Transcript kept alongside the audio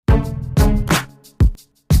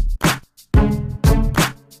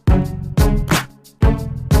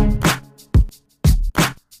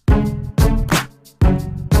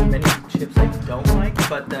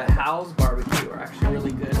but the Hal's barbecue are actually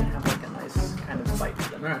really good and have like a nice kind of bite to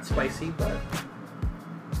them. They're not spicy, but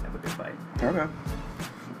have a good bite. Okay.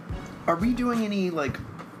 Are we doing any, like,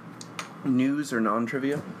 news or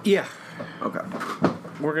non-trivia? Yeah. Okay.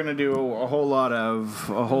 We're gonna do a whole lot of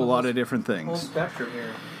different Whole things. spectrum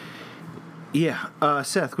here. Yeah.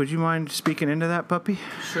 Seth, would you mind speaking into that puppy?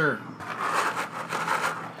 Sure.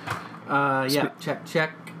 Yeah.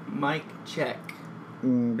 Check. Mic check. Go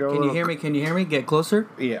Can you hear me? Can you hear me? Get closer.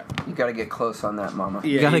 Yeah. You gotta get close on that, Mama.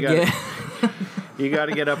 Yeah. You You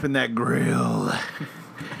gotta get up in that grill.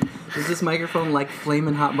 Is this microphone like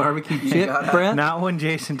flaming hot barbecue chip, Brett? Not when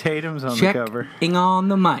Jason Tatum's on the cover. Checking on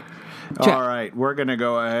the mic. Check. All right, we're going to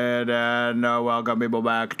go ahead and welcome people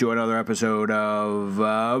back to another episode of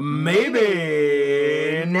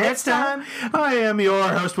Maybe Next Time. I am your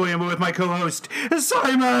host, William, with my co-host,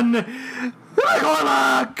 Simon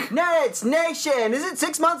McCormack. Nets Nation! Is it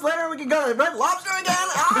 6 months later we can go to the Red Lobster again?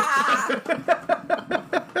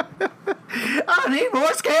 I need more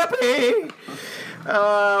Scampi.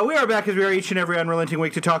 We are back as we are each and every unrelenting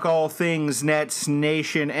week to talk all things Nets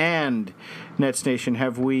Nation. And Nets Nation,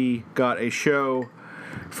 have we got a show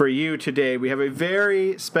for you today? We have a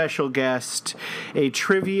very special guest, a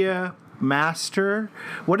trivia master.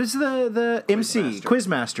 What is the MC?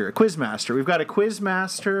 Quizmaster. We've got a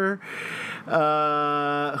quizmaster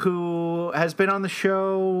who has been on the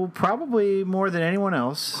show probably more than anyone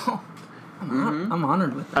else. I'm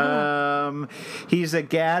honored with that. He's a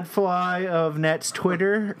gadfly of Nets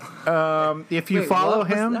Twitter. If you follow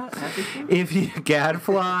him,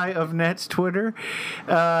 gadfly of Nets Twitter.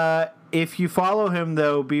 If you follow him,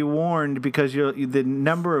 though, be warned, because the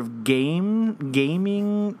number of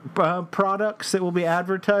gaming products that will be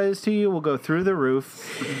advertised to you will go through the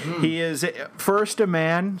roof. Mm-hmm. He is first a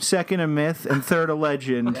man, second a myth, and third a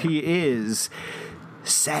legend. He is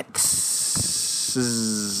Sets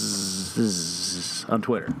on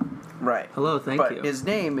Twitter. Right. Hello, thank you. But his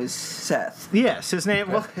name is Seth. Yes, his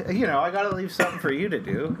name. Well, I got to leave something for you to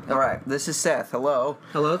do. All right, this is Seth. Hello.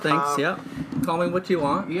 Hello, thanks. Yep. Call me what you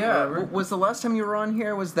want. Yeah. Was the last time you were on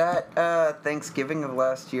here, was that Thanksgiving of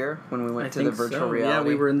last year when we went to the virtual reality? Yeah,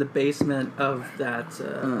 we were in the basement of that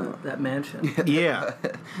that mansion. Yeah.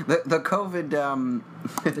 the COVID...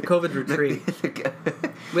 The COVID retreat.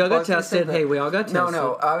 We all got tested. We all got tested.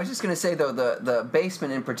 No, I was just going to say, though, the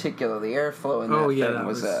basement in particular, the airflow in that thing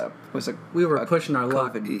was a we were pushing our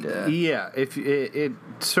luck. Yeah, if it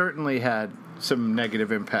certainly had some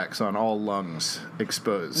negative impacts on all lungs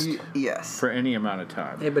exposed. Yes. For any amount of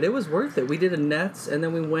time. Hey, but it was worth it. We did a Nets, and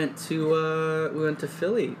then we went to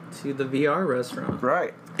Philly to the VR restaurant.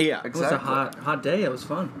 Right. Yeah, exactly. It was a hot day. It was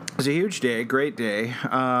fun. It was a huge day, great day,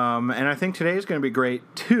 and I think today is going to be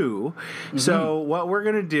great too. Mm-hmm. So what we're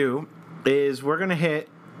going to do is we're going to hit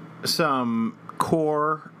some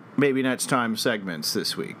core Maybe Next Time segments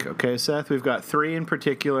this week. Okay, Seth? We've got 3 in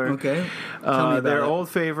particular. Okay. Tell me about they're it. Old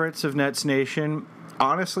favorites of Nets Nation.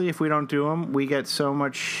 Honestly, if we don't do them, we get so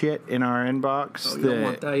much shit in our inbox. Oh, you don't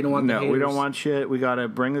want that? You don't want the haters? We don't want shit. We got to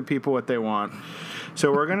bring the people what they want.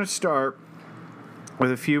 So we're going to start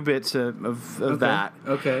with a few bits of that.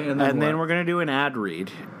 Okay. And then we're going to do an ad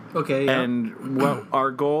read. Okay, yeah. And what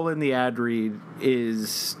our goal in the ad read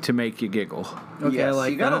is to make you giggle. Okay, yes, I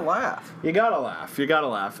like you gotta that. laugh. You gotta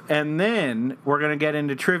laugh. And then we're going to get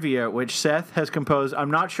into trivia, which Seth has composed.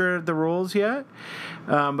 I'm not sure of the rules yet,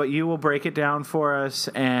 but you will break it down for us,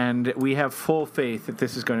 and we have full faith that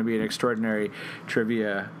this is going to be an extraordinary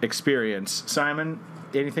trivia experience. Simon,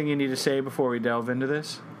 anything you need to say before we delve into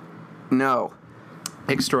this? No.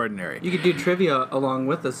 Extraordinary. You could do trivia along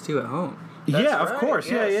with us, too, at home. That's yeah, right. of course.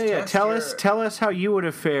 Yes, Yeah. Tell us how you would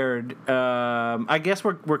have fared. I guess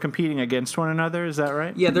we're competing against one another. Is that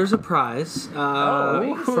right? Yeah, there's a prize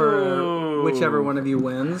for whichever one of you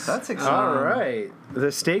wins. That's exciting. All right.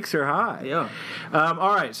 The stakes are high. Yeah.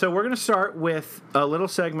 All right. So we're going to start with a little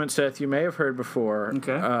segment, Seth, you may have heard before.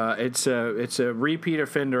 Okay. It's a repeat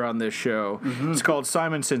offender on this show. Mm-hmm. It's called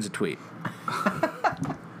Simon Sends a Tweet.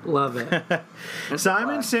 Love it.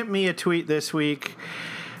 Simon sent me a tweet this week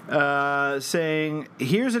saying,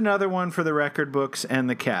 here's another one for the record books and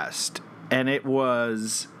the cast. And it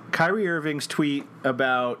was Kyrie Irving's tweet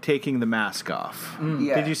about taking the mask off.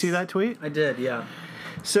 Yes. Did you see that tweet? I did, yeah.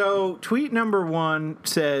 So, tweet number 1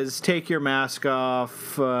 says, take your mask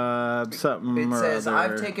off, something It or says, other.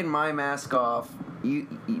 I've taken my mask off.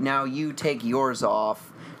 Now you take yours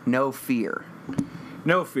off. No fear.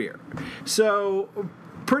 No fear. So,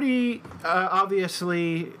 pretty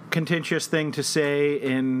obviously contentious thing to say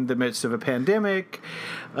in the midst of a pandemic.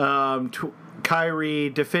 Kyrie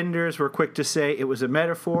defenders were quick to say it was a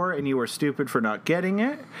metaphor and you were stupid for not getting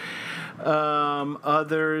it.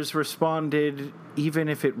 Others responded, even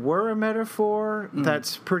if it were a metaphor,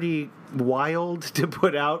 that's pretty wild to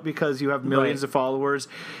put out because you have millions of followers,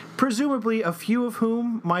 presumably a few of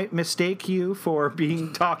whom might mistake you for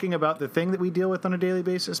being talking about the thing that we deal with on a daily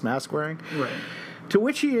basis, mask wearing. Right. To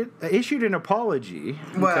which he issued an apology.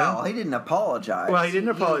 Well, he didn't apologize. Well, he didn't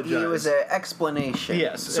apologize. It was an explanation.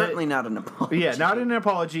 Yes. Certainly not an apology. Yeah, not an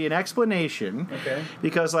apology, an explanation. Okay.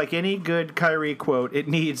 Because like any good Kyrie quote, it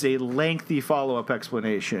needs a lengthy follow-up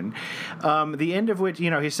explanation. The end of which,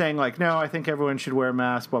 he's saying like, no, I think everyone should wear a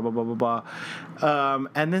mask, blah, blah, blah, blah, blah.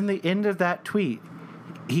 And then the end of that tweet,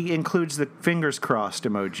 he includes the fingers crossed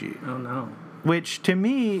emoji. Oh, no. Which, to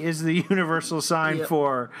me, is the universal sign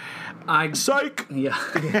for psych.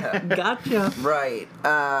 Yeah. Gotcha. Right.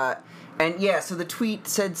 So the tweet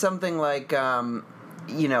said something like,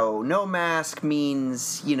 no mask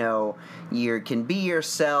means, you can be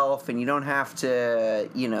yourself and you don't have to,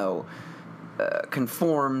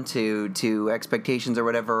 conform to expectations or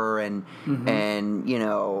whatever, and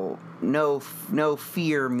no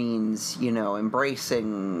fear means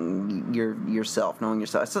embracing yourself, knowing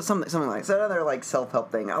yourself. So something like that. Other like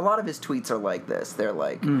self-help thing. A lot of his tweets are like this. They're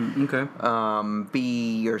like,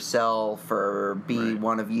 be yourself or be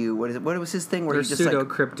one of you. What was his thing? Where They're he just pseudo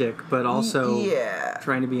cryptic, but also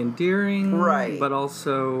trying to be endearing, right? But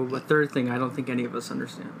also a third thing I don't think any of us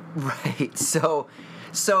understand. Right. So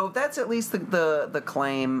that's at least the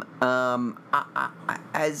claim.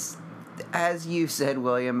 As you said,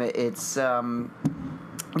 William, it's further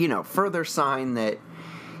sign that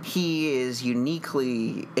he is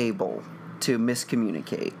uniquely able to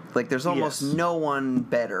miscommunicate. Like there's almost no one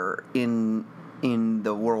better in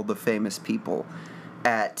the world of famous people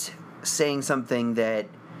at saying something that,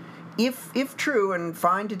 if true, and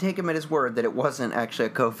fine to take him at his word that it wasn't actually a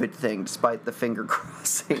COVID thing, despite the finger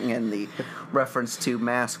crossing and the reference to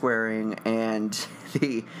mask wearing and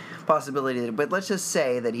the possibility that, but let's just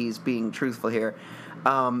say that he's being truthful here.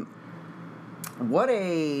 What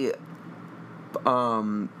a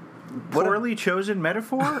poorly chosen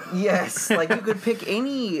metaphor? Yes, like you could pick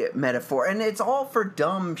any metaphor, and it's all for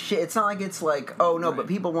dumb shit. It's not like it's like, oh no, but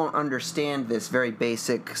people won't understand this very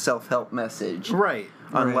basic self-help message. Right.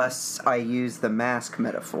 Unless I use the mask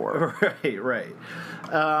metaphor. Right.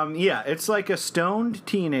 It's like a stoned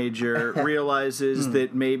teenager realizes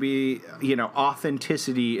that maybe,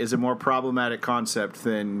 authenticity is a more problematic concept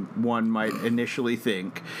than one might initially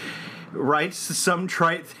think. Writes some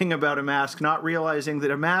trite thing about a mask, not realizing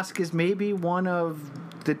that a mask is maybe one of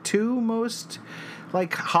the two most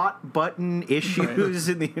hot button issues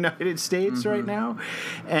in the United States right now.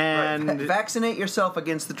 And vaccinate yourself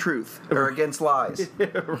against the truth or against lies.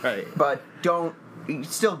 Right. But you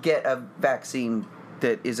still get a vaccine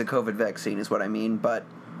that is a COVID vaccine is what I mean, but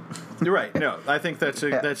right. No, I think that's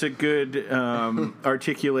a good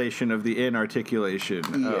articulation of the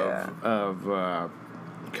inarticulation of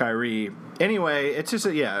Kyrie. Anyway, it's just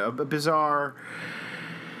a bizarre.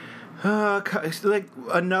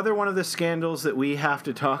 Another one of the scandals that we have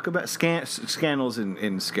to talk about, scandals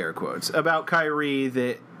in scare quotes, about Kyrie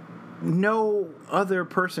that no other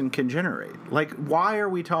person can generate. Like, why are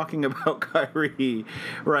we talking about Kyrie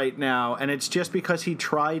right now? And it's just because he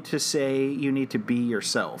tried to say you need to be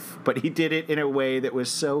yourself, but he did it in a way that was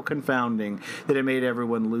so confounding that it made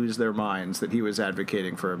everyone lose their minds that he was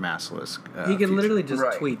advocating for a maskless he can future. literally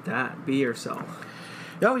just tweet that, be yourself.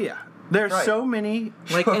 Oh, yeah. There's so many,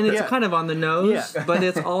 and it's kind of on the nose, but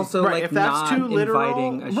it's also if that's not too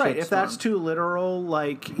literal, inviting a shitstorm. If that's too literal,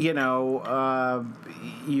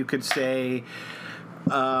 you could say,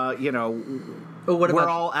 we're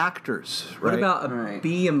all actors. What right? about a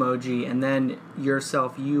bee emoji and then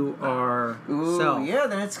yourself? You are self. Yeah,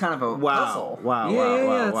 then it's kind of a puzzle. Wow.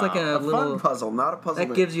 It's like a little fun puzzle, not a puzzle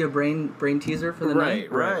that gives you a brain teaser for the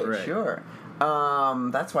night. Right. Sure.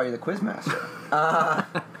 That's why you're the quiz master.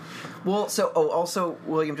 Well, also,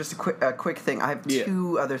 William, just a quick thing. I have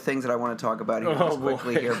two other things that I want to talk about here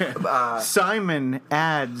quickly here. Simon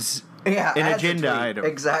adds an agenda item.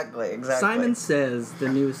 Exactly. Simon says the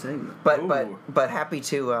new segment. But happy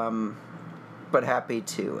to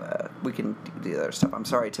we can do the other stuff. I'm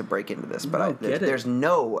sorry to break into this, but there's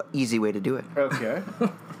no easy way to do it. Okay.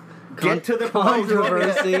 Get to the point.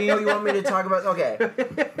 Controversy. You want me to talk about? Okay,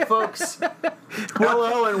 folks.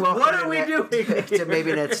 Hello and welcome. What are we doing? To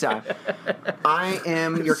maybe next time. I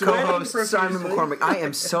am your co-host Simon McCormick. I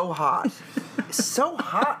am so hot. so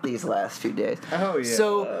hot these last few days. Oh yeah.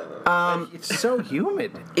 So it's so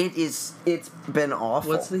humid. it's been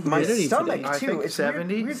awful. What's the my humidity stomach today? I too? think It's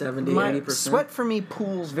 70? weird. 70, My 80%. sweat for me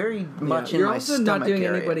pools very much in You're my also stomach not doing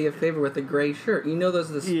area. anybody a favor with a gray shirt. You know those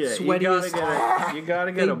are the Yeah, sweatiest. you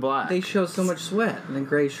gotta get a black. They show so much sweat in a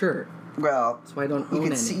gray shirt. Well, That's why I don't you own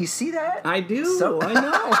can any. see. You see that? I do. So- I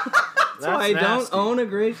know. That's why I don't nasty. own a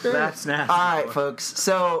gray shirt. That's nasty. All right, folks.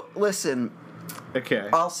 So listen. Okay.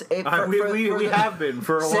 I'll say we have been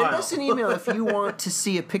for a send while. us an email if you want to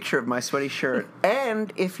see a picture of my sweaty shirt,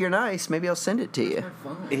 and if you're nice, maybe I'll send it to you.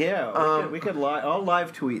 Yeah, we could I'll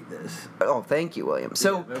live tweet this. Oh, thank you, William.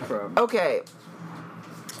 So, Yeah, no problem. okay,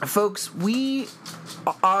 folks, we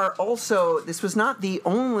are also. This was not the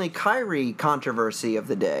only Kyrie controversy of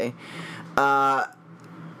the day,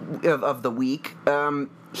 of the week.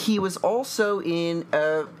 He was also in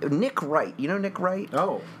Nick Wright. You know Nick Wright?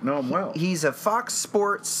 Oh, no, I'm well. He's a Fox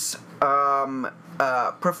Sports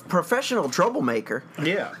professional troublemaker.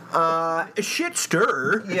 Yeah. Shit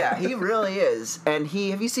stir. Yeah, he really is. And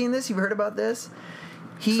have you seen this? You've heard about this?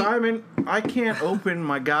 Simon, I can't open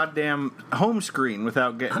my goddamn home screen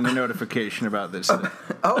without getting a notification about this thing.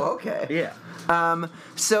 Oh, okay. Yeah.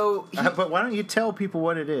 So, But why don't you tell people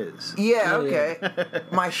what it is? yeah, okay.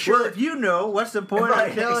 My shirt. Well, if you know, what's the point Right,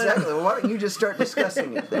 of telling? exactly. Well, why don't you just start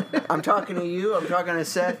discussing it then? I'm talking to you. I'm talking to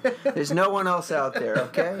Seth. There's no one else out there,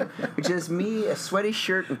 okay? It's just me, a sweaty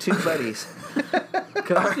shirt, and two buddies.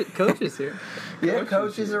 Coach is here. Yeah,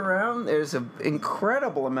 Coach is around. There's an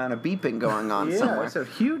incredible amount of beeping going on Yeah, somewhere. it's a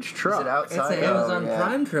huge truck. Is it outside? It's an Amazon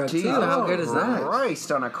Prime truck, too. Jesus How good is that?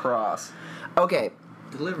 Christ on a cross. Okay,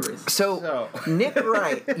 Deliveries. so Nick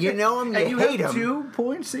Wright, you know him, And you you hate have him. 2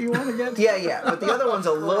 points that you want to get to? Yeah, but the other one's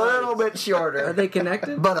a little bit Are shorter. they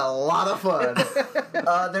connected? But a lot of fun.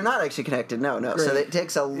 They're not actually connected. No. So Great. it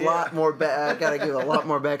takes a lot more. I gotta give a lot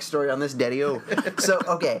more backstory on this daddy-o. So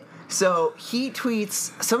okay. So he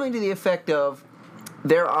tweets something to the effect of,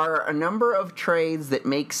 "There are a number of trades that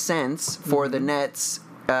make sense for the Nets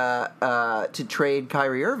to trade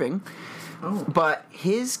Kyrie Irving, but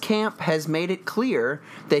his camp has made it clear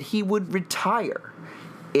that he would retire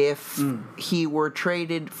if he were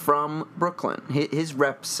traded from Brooklyn. His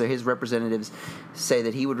representatives say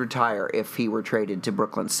that he would retire if he were traded to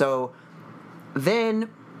Brooklyn. So then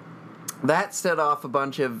that set off a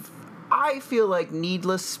bunch of, I feel like,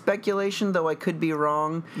 needless speculation, though I could be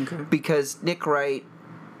wrong, because Nick Wright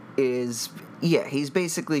is, he's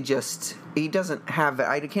basically just, he doesn't have,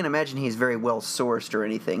 I can't imagine he's very well sourced or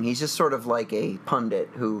anything. He's just sort of like a pundit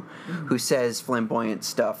who says flamboyant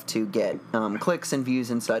stuff to get clicks and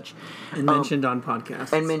views and such. And mentioned on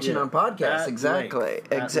podcasts. And mentioned on podcasts, At exactly.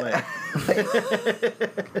 length. Exactly.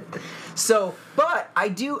 So, but I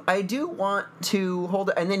do want to hold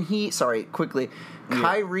it. And then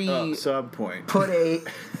Kyrie Sub point. put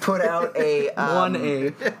out a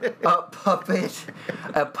a puppet,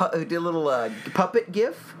 a little puppet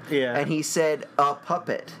gif. Yeah. And he said a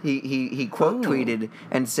puppet. He quote tweeted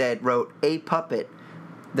and wrote a puppet,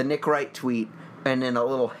 the Nick Wright tweet, and then a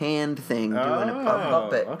little hand thing doing a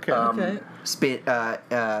puppet. Okay.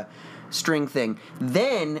 String thing.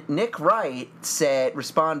 Then Nick Wright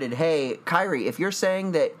responded, "Hey, Kyrie, if you're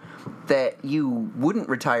saying that you wouldn't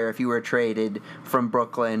retire if you were traded from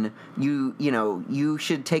Brooklyn, you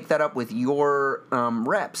should take that up with your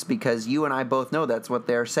reps, because you and I both know that's what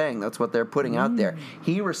they're saying. That's what they're putting out there."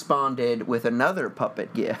 He responded with another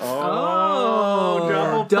puppet gif.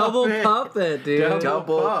 double puppet, dude.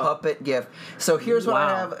 Double puppet gif. So here's what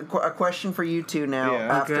I Wow. have, a question for you two now,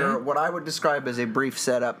 Yeah. after Okay. what I would describe as a brief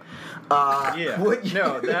setup.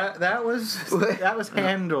 That was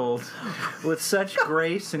handled with such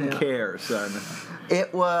grace and care, son.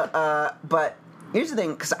 It was, but here's the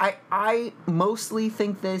thing, because I mostly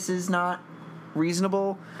think this is not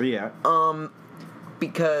reasonable, Yeah.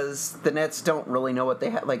 because the Nets don't really know what they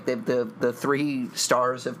have. Like, the 3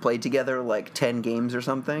 stars have played together like 10 games or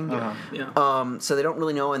something. Yeah. So they don't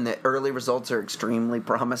really know, and the early results are extremely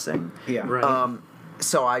promising. Yeah. Right.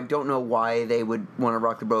 So I don't know why they would want to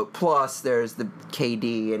rock the boat. Plus, there's the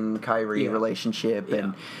KD and Kyrie relationship,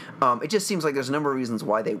 and it just seems like there's a number of reasons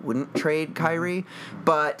why they wouldn't trade Kyrie.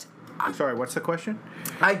 But Sorry, what's the question?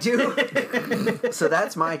 I do. So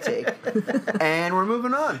that's my take, and we're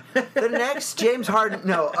moving on. The next, James Harden.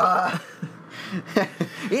 No,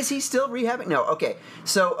 is he still rehabbing? No. Okay.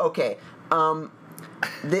 So okay.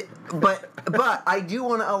 But I do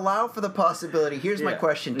want to allow for the possibility. Here's my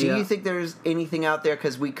question: do you think there's anything out there?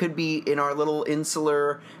 Because we could be in our little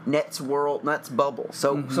insular Nets bubble.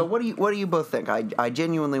 So so what do you both think? I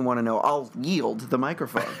genuinely want to know. I'll yield the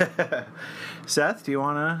microphone. Seth, do you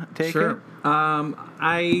want to take Sure. it?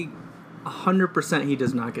 I 100% he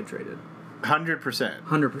does not get traded. 100%.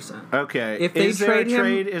 100%. Okay. If they trade him,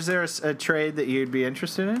 is there a trade that you'd be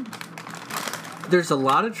interested in? There's a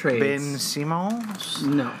lot of trades. Ben Simmons?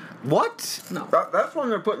 No. What? No. That's one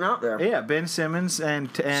they're putting out there. Yeah, Ben Simmons and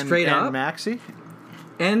Straight up? Maxey.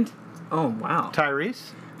 And, oh, wow.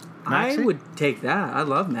 Tyrese? I Maxey? would take that. I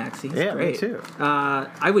love Maxey. He's Yeah, great. me too.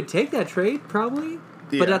 I would take that trade, probably.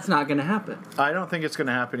 Yeah. But that's not going to happen. I don't think it's going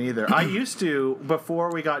to happen either. I used to,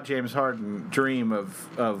 before we got James Harden, dream of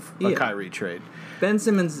a Kyrie trade. Ben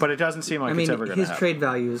Simmons... But it doesn't seem like it's ever going to happen. His trade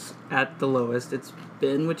value's at the lowest it's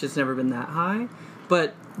been, which has never been that high.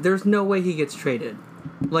 But there's no way he gets traded.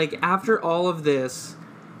 Like, after all of this,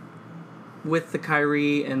 with the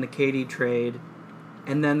Kyrie and the KD trade,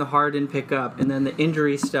 and then the Harden pickup, and then the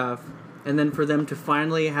injury stuff, and then for them to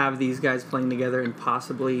finally have these guys playing together and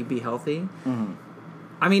possibly be healthy... Mm-hmm.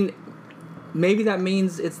 I mean, maybe that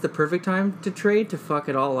means it's the perfect time to trade to fuck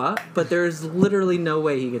it all up, but there's literally no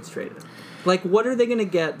way he gets traded. Like, what are they going to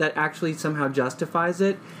get that actually somehow justifies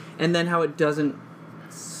it, and then how it doesn't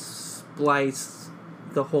splice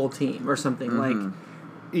the whole team or something? Mm-hmm. Like,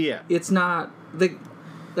 Yeah. it's not... Like,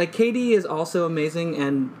 KD is also amazing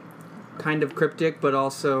and kind of cryptic, but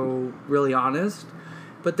also really honest,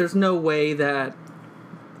 but there's no way that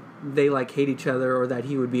they, like, hate each other or that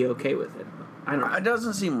he would be okay with it. I don't know. It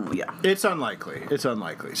doesn't seem, It's unlikely.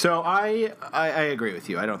 So I agree with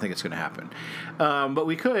you. I don't think it's going to happen. But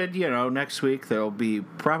we could, next week there'll be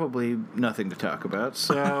probably nothing to talk about.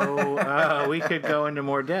 So we could go into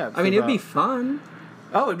more depth. I mean, it'd be fun.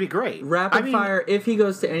 Oh, it'd be great. Rapid fire, if he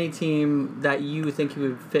goes to any team that you think he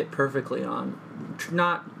would fit perfectly on.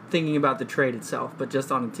 Not thinking about the trade itself, but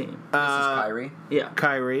just on a team. This is Kyrie. Yeah.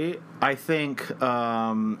 Kyrie, I think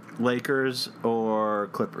Lakers or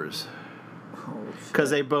Clippers.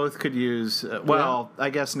 Because they both could use... I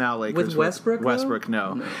guess now Lakers... With Westbrook, Westbrook,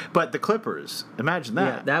 no. But the Clippers, imagine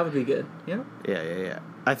that. Yeah, that would be good. Yeah. Yeah.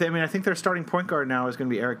 I think their starting point guard now is going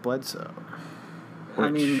to be Eric Bledsoe. I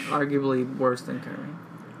mean, arguably worse than Kyrie.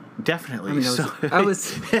 Definitely. I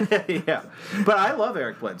was yeah. But I love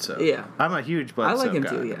Eric Bledsoe. Yeah. I'm a huge Bledsoe I like him guy.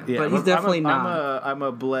 too, yeah. But he's definitely not. I'm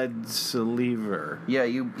a Bledsoe-lever. Yeah,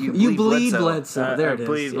 you bleed Bledsoe. There it is.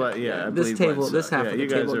 Bleed this table, Bledsoe. this half of the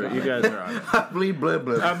table. You guys are on it. I bleed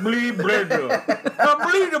Bledsoe. I bleed Bledsoe. I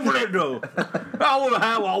bleed a Bledsoe. I will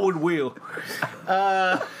have, I would will.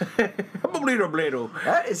 I'm a bleed a Bledsoe.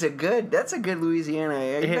 That's a good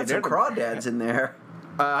Louisiana. You got some crawdads in there.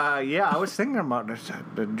 Yeah, I was thinking about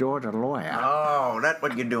the Georgia lawyer. Oh, that's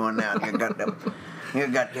what you're doing now. You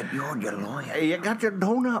got your Georgia lawyer. You got your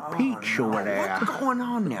donut peach over there. What's going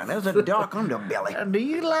on now? There's a dark underbelly. Do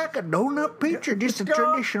you like a donut peach or just a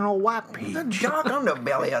traditional white peach? The dark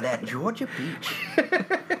underbelly of that Georgia peach.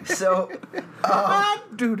 So, I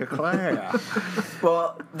do declare.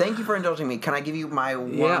 Well, thank you for indulging me. Can I give you my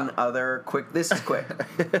one other quick? This is quick.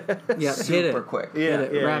 Yeah, super quick.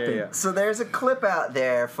 Yeah. So there's a clip out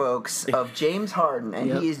there, folks, of James Harden,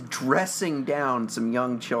 and he is dressing down some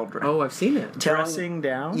young children. Oh, I've seen it. Dressing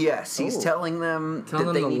down? Yes, he's telling them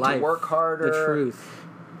that they need to work harder. The truth.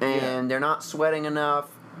 And they're not sweating enough.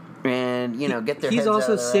 And, get their He's heads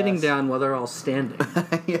also out of their sitting ass. down while they're all standing.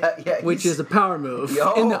 Yeah. Which is a power move.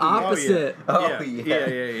 Oh, in the opposite.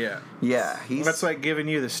 Yeah. Yeah, That's like giving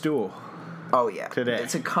you the stool. Oh, yeah. Today.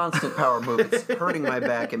 It's a constant power move. It's hurting my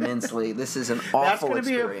back immensely. This is an awful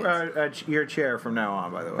experience. That's going to be your chair from now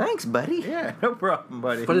on, by the way. Thanks, buddy. Yeah, no problem,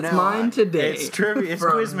 buddy. But it's mine today. It's trivia. It's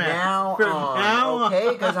From quiz match. now on,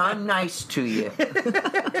 okay? Because I'm nice to you.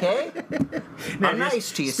 Okay? I'm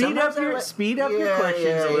nice to you. Speed up your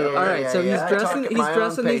questions a little. All right, so he's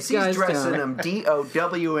dressing these guys He's dressing down. them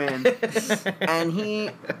DOWN, and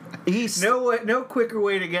he's no quicker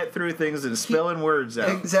way to get through things than spelling words out.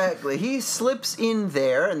 Exactly. He slips in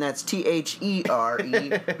there, and that's THERE.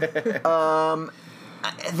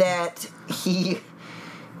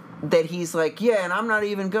 That he's like, yeah, and I'm not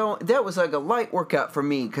even going. That was like a light workout for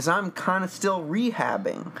me because I'm kind of still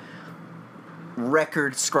rehabbing.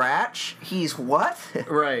 Record scratch. He's what?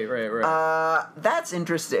 Right. That's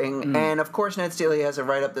interesting. And of course, Ned Staley has a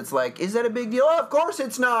write-up that's like, is that a big deal? Oh, of course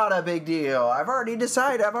it's not a big deal. I've already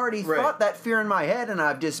decided. I've already thought that fear in my head, and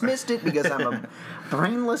I've dismissed it because I'm a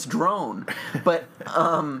brainless drone. But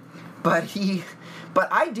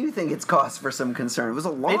I do think it's cause for some concern. It was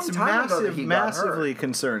a long time ago that he got massively hurt.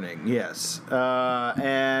 concerning. Yes,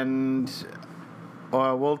 and.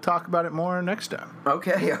 We'll talk about it more next time.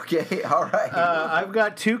 Okay, all right. I've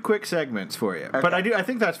got 2 quick segments for you, but I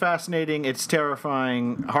think that's fascinating. It's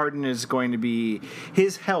terrifying. Harden is going to be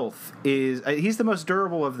his health is he's the most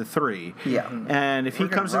durable of the 3. Yeah, and if he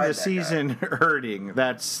comes into the season hurting,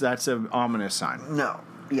 that's an ominous sign. No.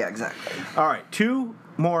 Yeah, exactly. All right, 2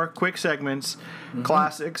 more quick segments.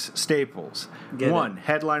 Classics, staples. Get 1,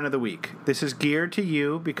 headline of the week. This is geared to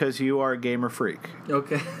you because you are a gamer freak.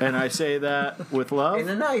 Okay. And I say that with love. In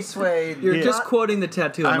a nice way. You're just quoting the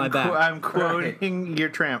tattoo on my back. I'm quoting your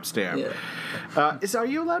tramp stamp. Yeah. Are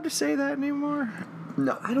you allowed to say that anymore?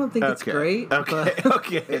 No. I don't think it's great. Okay. but-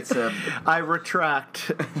 Okay. It's a I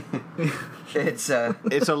retract. it's a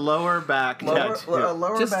It's a lower back lower, tattoo. a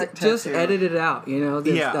lower back tattoo. Just edit it out, you know?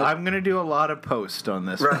 Yeah, I'm going to do a lot of posts on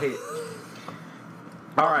this. one. Right.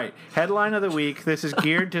 All right. Headline of the week. This is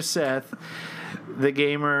geared to Seth, the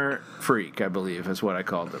gamer freak, I believe is what I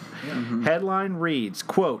called him. Mm-hmm. Headline reads,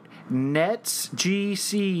 quote, Nets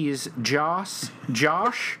GC's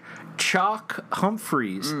Josh Chalk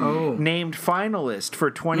Humphreys Oh. named finalist for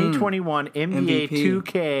 2021 NBA MVP.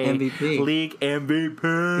 2K MVP. League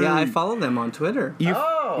MVP. Yeah, I follow them on Twitter. You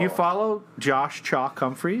follow Josh Chalk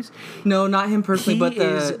Humphreys? No, not him personally, He but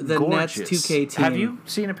is the Nets gorgeous. 2K team. Have you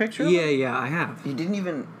seen a picture of him? Yeah, I have. He didn't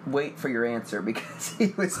even wait for your answer because he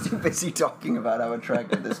was too busy talking about how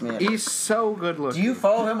attractive this man is. He's so good looking. Do you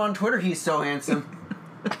follow him on Twitter? He's so handsome.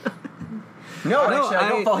 No, actually, I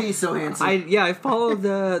don't follow. He's so handsome. I follow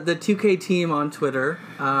the 2K team on Twitter.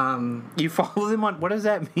 You follow them on, what does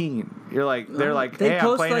that mean? You're like, they're like, they hey, I'm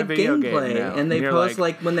post playing like a video gameplay, game now. and they you're post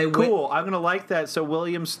like when they win. cool, I'm going to like that. So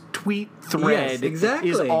William's tweet thread Yes,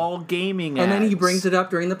 exactly. is all gaming And then he ads. brings it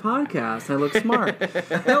up during the podcast. And I look smart.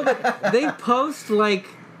 No, but they post like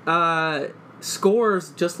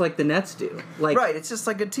scores just like the Nets do. Like, right, it's just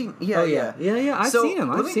like a team. Yeah, oh yeah. I've So, seen him.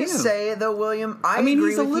 let I've me seen just him. say though, William, I mean,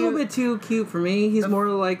 agree he's a with little you. bit too cute for me. He's more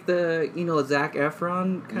like the Zac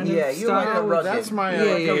Efron kind of Yeah, you like a style. rugged. That's my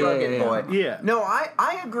you like yeah, a rugged yeah. boy. Yeah. No,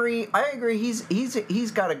 I agree.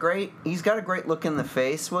 He's got a great look in the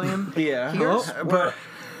face, William. Yeah, Here's but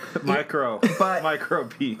micro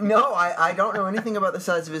P. No, I don't know anything about the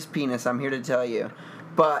size of his penis. I'm here to tell you.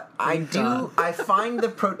 But Thank God. I find the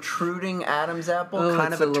protruding Adam's apple Oh,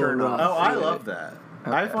 kind it's of a a little turn rough. on. Oh, I love that.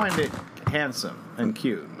 I find it handsome and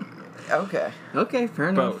cute. Okay. Okay, fair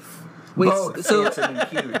enough. Both. Wait, Both so handsome and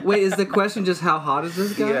cute. wait, is the question just how hot is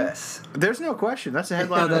this guy? Yes. There's no question. That's the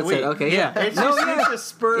headline Oh, of the that's week. it. Okay, yeah. It's No, just yeah. it's a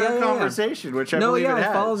spur Yeah. conversation, which I No, believe yeah, it has.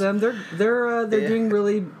 I follow them. They're Yeah. doing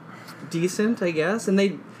really decent, I guess, and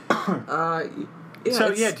they. Yeah, So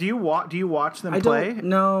it's- do you watch them I play? don't.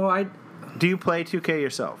 No, Do you play 2K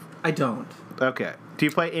yourself? I don't. Okay. Do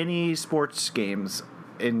you play any sports games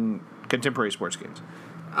in contemporary sports games?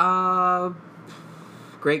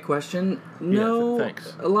 Great question. No,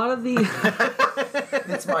 thanks. a lot of the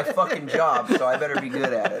It's my fucking job, so I better be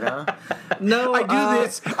good at it, huh? no.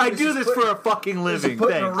 I do this for a fucking living.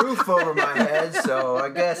 Putting a Thanks. roof over my head, so I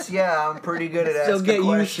guess I'm pretty good at Still asking get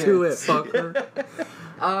questions. used to it, fucker.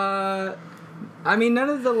 I mean, none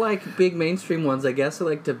of the like big mainstream ones. I guess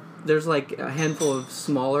there's like a handful of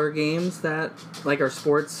smaller games that like are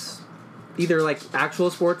sports, either like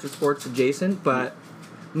actual sports or sports adjacent. But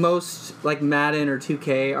most like Madden or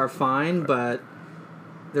 2K are fine, but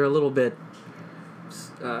they're a little bit.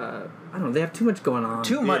 I don't know. They have too much going on.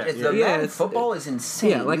 Too much. Yeah, The yeah. Madden it's- football is insane.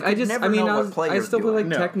 Yeah, like You I could just. never I mean, know what I player's still play like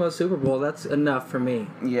No. Tecmo Super Bowl. That's enough for me.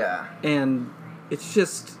 Yeah. And it's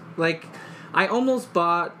just like I almost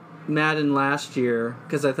bought Madden last year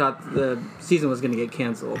because I thought the season was going to get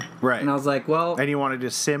canceled. Right. And I was like, well, And you wanted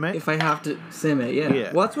to sim it? if I have to sim it, yeah.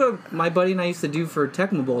 Yeah. Well, that's what my buddy and I used to do for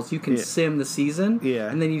Tecmo Bowls. You can Yeah. sim the season,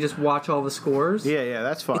 Yeah. and then you just watch all the scores. Yeah,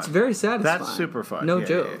 that's fun. It's very satisfying. That's super fun. No Yeah,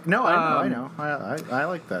 joke. yeah. No, I know. I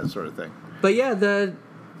like that sort of thing. But yeah,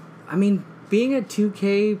 being a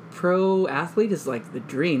 2K pro athlete is like the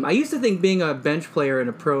dream. I used to think being a bench player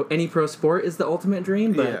in any pro sport is the ultimate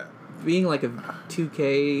dream, but Yeah. being like a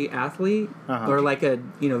 2K athlete Uh-huh. or like a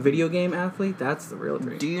video game athlete, that's the real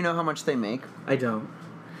dream. Do you know how much they make? I don't.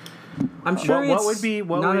 I'm sure What it's would be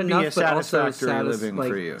not enough, a but also satisfactory living like,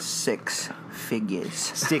 for you? 6 figures.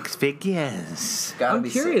 6 figures. Gotta I'm be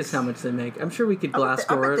curious 6. how much they make. I'm sure we could I bet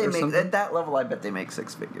Glassdoor it they or make, something. at that level, I bet they make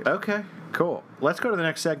 6 figures. Okay, cool. Let's go to the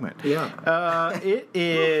next segment. Yeah. It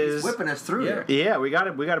is. He's whipping us through here. Yeah, we got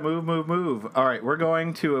to move. All right, we're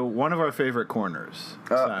going to one of our favorite corners.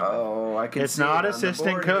 Simon. Oh, I can It's see not it on the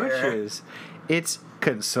assistant board here. coaches. It's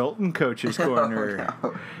consultant coaches corner.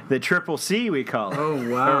 no. The triple C we call it Oh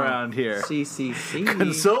wow. around here. CCC.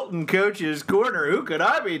 Consultant coaches corner. Who could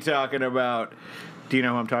I be talking about? Do you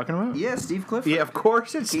know who I'm talking about? Yeah, Steve Clifford. Yeah, of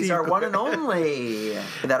course it's He's Steve our one Clifford. and only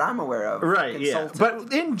that I'm aware of. Right, yeah. Consultant.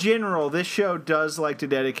 But in general, this show does like to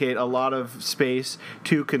dedicate a lot of space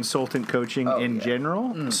to consultant coaching in yeah.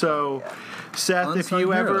 general. So, Seth, Unsung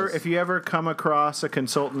heroes. if you ever come across a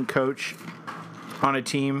consultant coach on a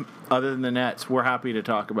team other than the Nets, we're happy to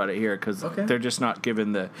talk about it here because they're just not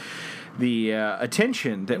given the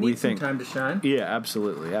attention that we think. Some time to shine. Yeah,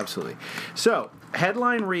 absolutely. So,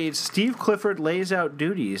 headline reads, Steve Clifford lays out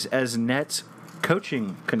duties as Nets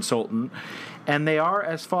coaching consultant, and they are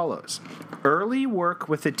as follows. Early work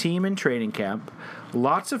with the team in training camp,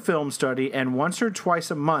 lots of film study, and once or twice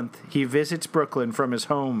a month he visits Brooklyn from his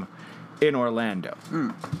home in Orlando.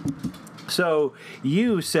 So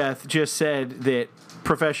you, Seth, just said that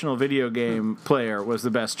professional video game player was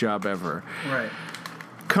the best job ever. Right.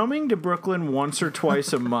 Coming to Brooklyn once or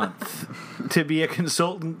twice a month to be a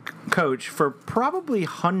consultant coach for probably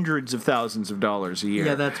hundreds of thousands of dollars a year.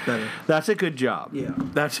 Yeah, that's better. That's a good job. Yeah.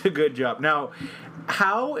 That's a good job. Now,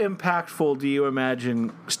 how impactful do you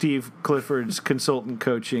imagine Steve Clifford's consultant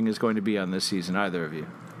coaching is going to be on this season, either of you?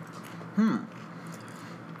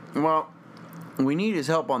 Well, we need his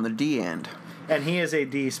help on the D end. And he is a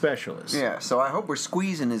D specialist. Yeah, so I hope we're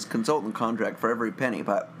squeezing his consultant contract for every penny,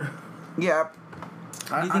 but yeah.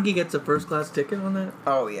 Do you think he gets a first-class ticket on that?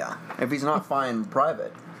 Oh, yeah. If he's not flying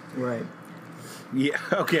private. Right. Yeah,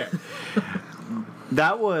 okay.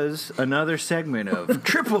 That was another segment of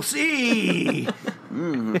Triple C.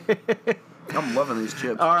 I'm loving these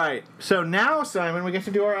chips. All right. So now, Simon, we get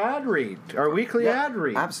to do our ad read, our weekly ad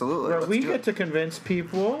read. Absolutely. Where we get to convince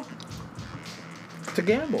people to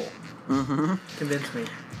gamble. Convince me.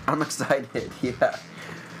 I'm excited, yeah.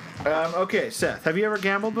 Okay, Seth, have you ever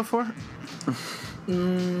gambled before?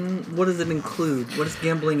 What does it include? What does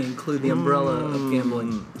gambling include? The umbrella of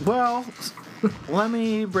gambling. Well, let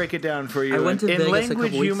me break it down for you. I went to in Vegas a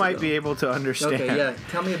language couple you weeks might ago. be able to understand. Okay, yeah.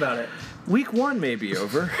 Tell me about it. Week 1 may be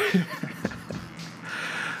over.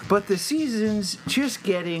 But the season's just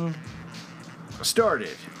getting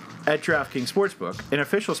started at DraftKings Sportsbook, an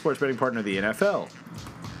official sports betting partner of the NFL.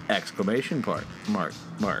 Exclamation mark.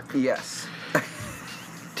 Yes.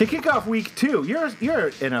 To kick off week 2, you're an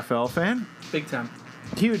NFL fan. Big time.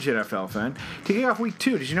 Huge NFL fan. To kick off week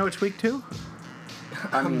 2, did you know it's week 2?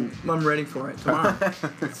 I'm ready for it tomorrow.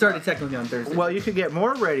 It started technically on Thursday. Well, you could get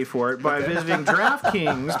more ready for it by visiting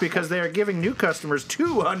DraftKings because they are giving new customers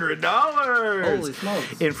 $200 Holy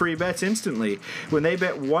smokes. in free bets instantly when they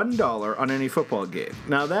bet $1 on any football game.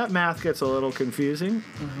 Now, that math gets a little confusing,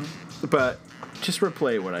 but just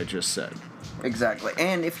replay what I just said. Exactly.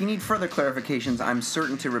 And if you need further clarifications, I'm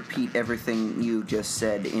certain to repeat everything you just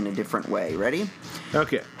said in a different way. Ready?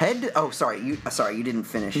 Okay. Sorry, you didn't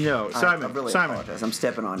finish. No, Simon, I really Simon. apologize. I'm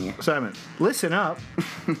stepping on you. Simon, listen up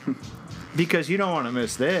because you don't want to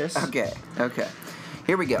miss this. Okay.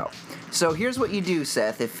 Here we go. So here's what you do,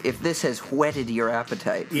 Seth, if this has whetted your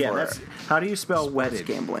appetite for how do you spell sports wedded?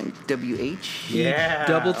 gambling. W-H? Yeah.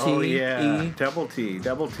 Double T, Oh, yeah. E. Double T.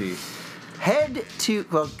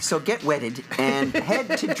 So get wedded and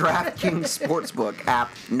head to DraftKings Sportsbook app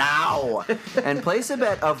now and place a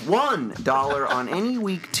bet of $1 on any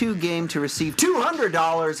Week 2 game to receive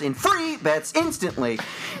 $200 in free bets instantly.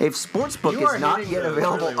 If Sportsbook is not yet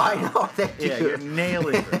available, really well. I know, thank you. Yeah, you're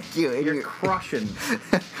nailing it. Thank you. You're crushing.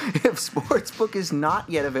 If Sportsbook is not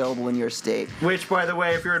yet available in your state, Which, by the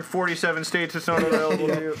way, if you're in 47 states, it's not available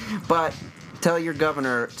to you. but tell your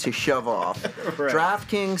governor to shove off. Right.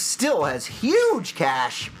 DraftKings still has huge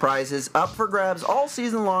cash prizes up for grabs all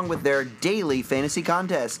season long with their daily fantasy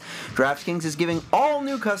contests. DraftKings is giving all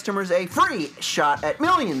new customers a free shot at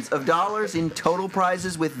millions of dollars in total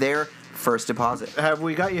prizes with their first deposit. Have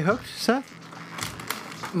we got you hooked, Seth?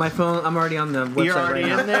 My phone, I'm already on the website You're already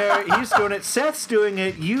right now. in there. He's doing it. Seth's doing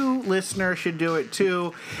it. You, listener, should do it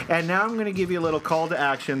too. And now I'm going to give you a little call to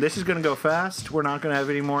action. This is going to go fast. We're not going to have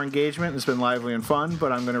any more engagement. It's been lively and fun,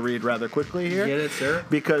 but I'm going to read rather quickly here. Get it, sir?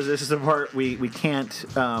 Because this is the part we can't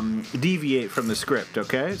deviate from the script,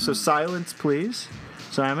 okay? So silence, please.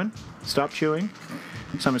 Simon, stop chewing.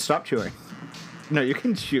 Simon, stop chewing. No, you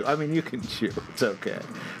can chew. I mean, you can chew. It's okay.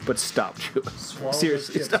 But stop chewing.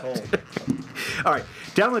 Seriously, stop. All right.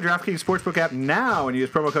 Download DraftKings Sportsbook app now and use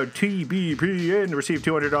promo code TBPN to receive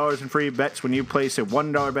 $200 in free bets when you place a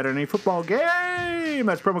 $1 bet on any football game.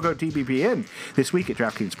 That's promo code TBPN. This week at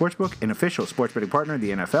DraftKings Sportsbook, an official sports betting partner of the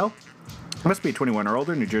NFL. Must be 21 or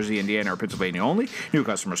older, New Jersey, Indiana, or Pennsylvania only. New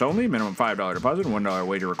customers only. Minimum $5 deposit and $1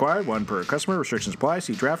 wager required. One per customer. Restrictions apply.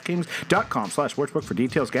 See DraftKings.com/sportsbook for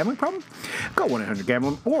details. Gambling problem? Call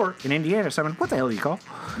 1-800-GAMBLER. Or in Indiana, Simon, what the hell do you call?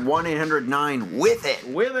 1-800-9-WITH-IT.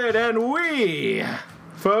 With it, and we,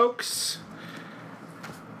 folks,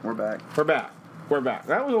 We're back. we're back.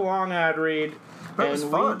 That was a long ad read. That was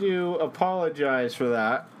fun. We do apologize for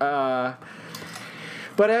that.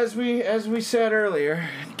 But as we said earlier,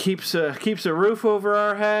 keeps a roof over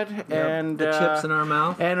our head, and the chips in our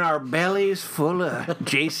mouth, and our bellies full of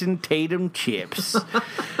Jason Tatum chips.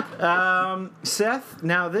 Seth,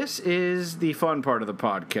 now this is the fun part of the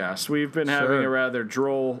podcast. We've been having a rather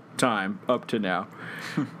droll time up to now.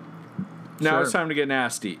 Now it's time to get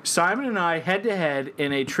nasty. Simon and I head-to-head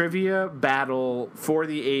in a trivia battle for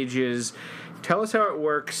the ages. Tell us how it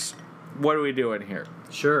works. What are we doing here?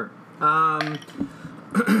 Sure.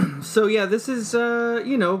 So, yeah, this is,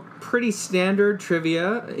 pretty standard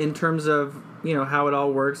trivia in terms of, how it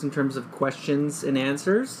all works in terms of questions and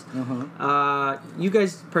answers. You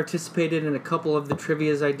guys participated in a couple of the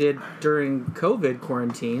trivias I did during COVID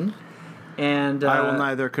quarantine. And I will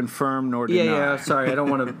neither confirm nor deny. Yeah, sorry, I don't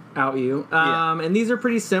want to out you. And these are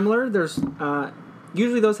pretty similar. There's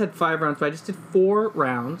usually those had 5 rounds, but I just did 4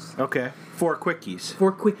 rounds. Okay, 4 quickies.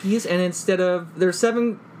 4 quickies, and instead of there's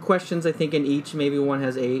 7 questions I think in each. Maybe one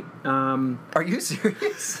has 8. Are you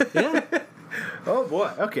serious? Yeah. Oh boy.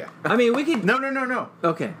 Okay. I mean, we could. No.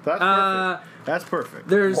 Okay. That's perfect. That's perfect.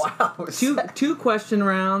 There's two question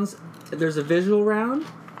rounds. There's a visual round,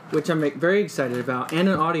 which I'm very excited about, and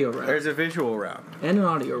an audio round. There's a visual round. And an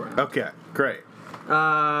audio round. Okay, great.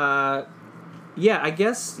 Yeah, I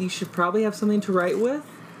guess you should probably have something to write with,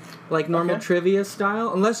 like normal trivia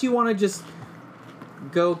style, unless you want to just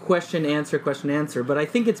go question, answer. But I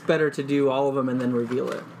think it's better to do all of them and then reveal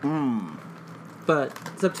it. But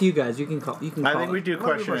it's up to you guys. You can call. I think we do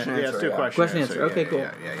question answer. Yeah, let's do question answer. Okay, cool.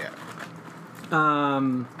 Yeah.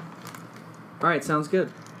 All right, sounds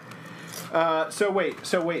good. So wait.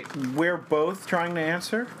 We're both trying to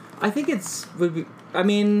answer? I think would be. I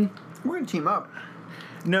mean, we're gonna team up.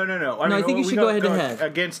 No. I think you should go head to head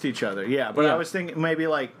against each other. Yeah, but I was thinking maybe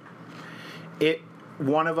like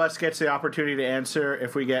one of us gets the opportunity to answer.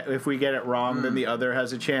 If we get it wrong, then the other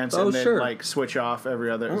has a chance, and then like switch off every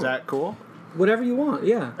other. Is that cool? Whatever you want.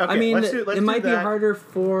 Yeah. Okay, I mean, let's it might be harder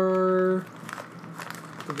for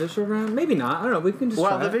the visual round. Maybe not. I don't know. We can just.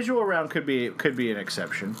 Well, the visual round could be an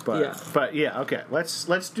exception, but yeah. Okay,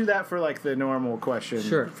 let's do that for like the normal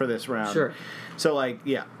question for this round. Sure. So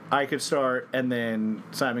I could start, and then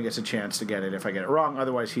Simon gets a chance to get it if I get it wrong.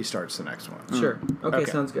 Otherwise, he starts the next one. Sure. Okay,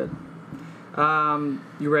 sounds good.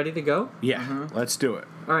 You ready to go? Yeah. Let's do it.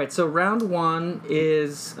 All right. So round 1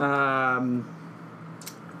 is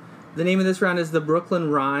the name of this round is the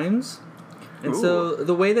Brooklyn Rhymes, and so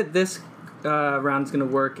the way that this round is going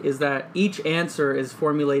to work is that each answer is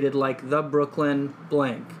formulated like the Brooklyn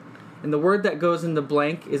blank. And the word that goes in the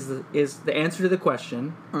blank is the answer to the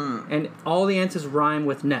question, and all the answers rhyme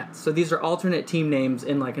with Nets. So these are alternate team names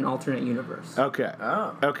in like an alternate universe. Okay.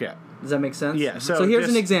 Oh. Okay. Does that make sense? Yeah. So here's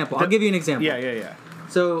an example. I'll give you an example. Yeah.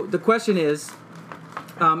 So the question is,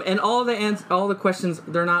 and all the questions,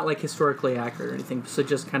 they're not like historically accurate or anything. So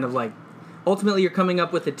just kind of like, ultimately you're coming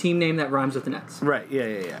up with a team name that rhymes with the Nets. Right.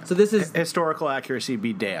 Yeah. So this is historical accuracy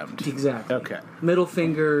be damned. Exactly. Okay. Middle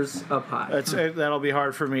fingers up high. That'll be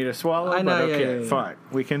hard for me to swallow. I know. But okay, yeah. Fine.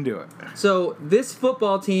 We can do it. So this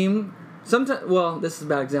football team, this is a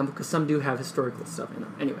bad example because some do have historical stuff in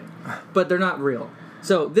them. Anyway, but they're not real.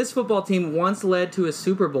 So this football team once led to a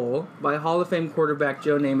Super Bowl by Hall of Fame quarterback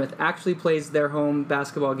Joe Namath. Actually plays their home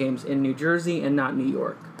basketball games in New Jersey and not New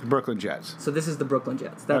York. The Brooklyn Jets. So this is the Brooklyn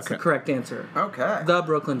Jets. That's the correct answer. Okay. The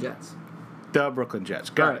Brooklyn Jets. The Brooklyn Jets.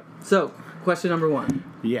 Got it. So question number 1.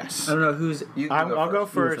 Yes. I don't know who's. I'll go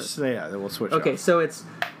first. Yeah, then we'll switch. Okay, so it's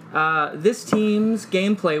this team's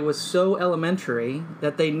gameplay was so elementary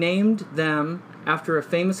that they named them after a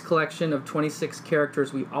famous collection of 26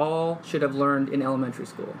 characters we all should have learned in elementary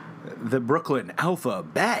school. The Brooklyn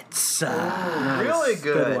Alphabets. Nice. Really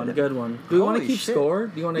good. Good one. Do we want to keep score?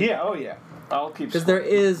 Do you want to? Yeah. Oh yeah. I'll keep. Because there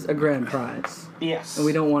is a grand prize. Yes. And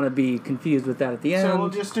we don't want to be confused with that at the end. So we'll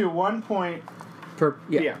just do 1 point per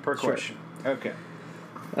question. Okay.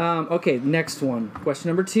 Okay. Next one. Question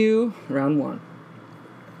number 2. Round 1.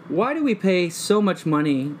 Why do we pay so much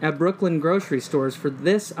money at Brooklyn grocery stores for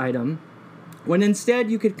this item, when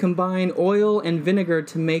instead you could combine oil and vinegar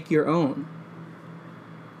to make your own?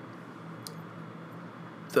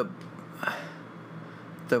 The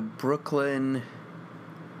Brooklyn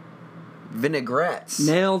vinaigrettes.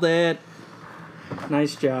 Nailed it.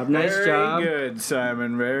 Nice job. Very good,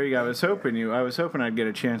 Simon. Very good. I was hoping I'd get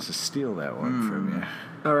a chance to steal that one from you.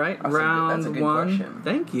 All right. That's round a good 1. Question.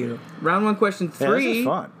 Thank you. Round 1, question 3. Yeah, this is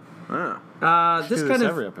fun. This kind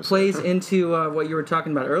of plays into what you were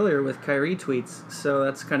talking about earlier with Kyrie tweets, so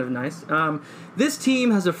that's kind of nice. This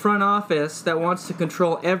team has a front office that wants to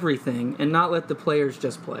control everything and not let the players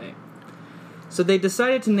just play. So they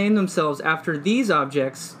decided to name themselves after these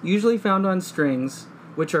objects, usually found on strings,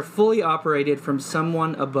 which are fully operated from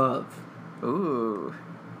someone above. Ooh.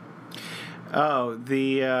 Oh,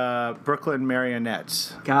 the Brooklyn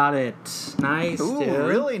Marionettes. Got it. Nice, Ooh, dude.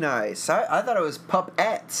 really nice. I thought it was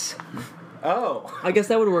Pup-ettes. Oh. I guess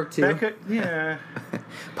that would work too. That could, yeah.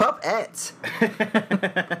 Pup-ettes.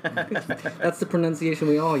 That's the pronunciation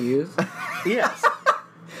we all use. Yes.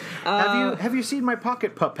 Have you seen my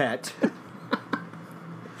pocket puppet?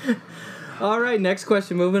 All right, next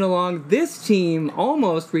question. Moving along. This team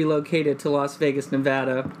almost relocated to Las Vegas,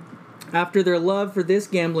 Nevada after their love for this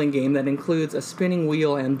gambling game that includes a spinning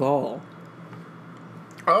wheel and ball.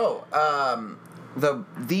 Oh,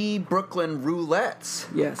 the Brooklyn Roulettes.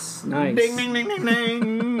 Yes, nice. Ding, ding, ding, ding,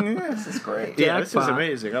 ding. This is great. Yeah, this is Jackpot.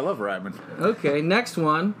 amazing. I love rhyming. Okay, next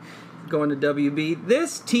one. Going to WB.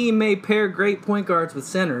 This team may pair great point guards with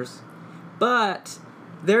centers, but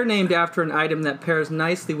they're named after an item that pairs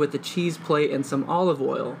nicely with the cheese plate and some olive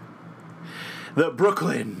oil. The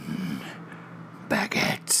Brooklyn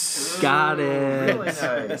Baguettes. Got it. Really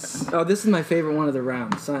nice. Oh, this is my favorite one of the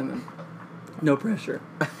round, Simon. No pressure.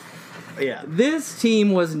 Yeah. This team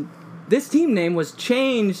name was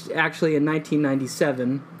changed actually in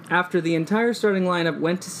 1997 after the entire starting lineup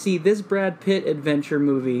went to see this Brad Pitt adventure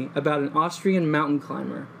movie about an Austrian mountain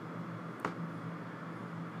climber.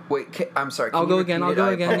 Wait, I'm sorry. I'll go again.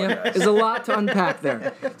 Yeah, there's a lot to unpack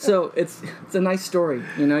there. So it's a nice story.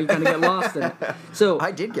 You know, you kind of get lost in it. So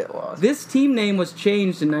I did get lost. this team name was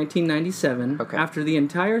changed in 1997 Okay. after the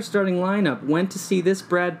entire starting lineup went to see this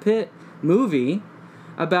Brad Pitt movie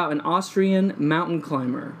about an Austrian mountain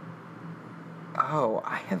climber. Oh,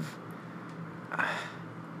 I have.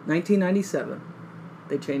 1997.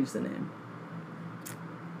 They changed the name.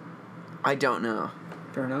 I don't know.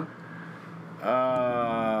 Fair enough.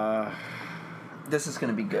 This is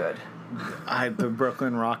going to be good. The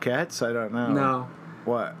Brooklyn Rockettes? I don't know. No.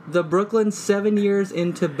 What? The Brooklyn 7 Years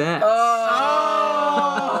in Tibet.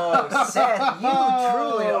 Oh, Seth, you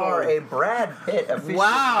truly are a Brad Pitt aficionado.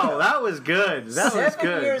 Wow, that was good. That was 7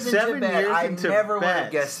 good. years in 7 Tibet. years I in never would have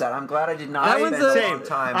Tibet. guessed that. I'm glad I did not That spend was a a- long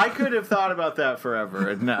time. I could have thought about that forever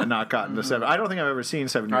and not gotten to 7. I don't think I've ever seen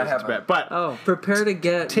 7 Years in haven't. Tibet. But Oh, prepare to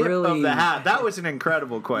get tip really... of the hat. That was an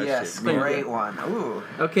incredible question. Yes, Thank great you. one. Ooh.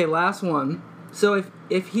 Okay, last one. So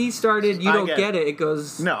if he started, you I don't get get it. It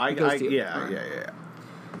goes. No, it goes to you. yeah. All right.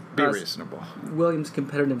 Be Uh, reasonable. Williams'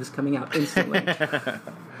 competitive is coming out instantly.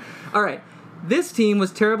 All right. This team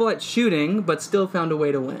was terrible at shooting, but still found a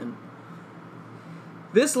way to win.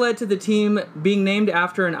 This led to the team being named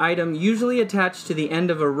after an item usually attached to the end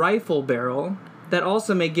of a rifle barrel that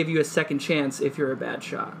also may give you a second chance if you're a bad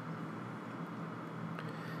shot.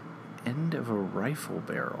 End of a rifle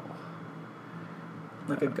barrel.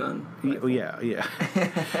 Like a gun. Yeah.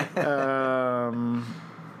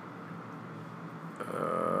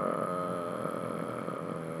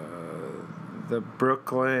 The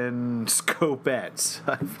Brooklyn Scopettes.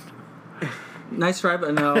 Nice try,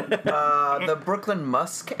 but no. The Brooklyn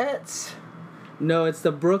Musketeers? No, it's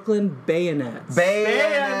the Brooklyn Bayonets.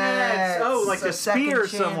 Bayonets! Oh, like So to second spear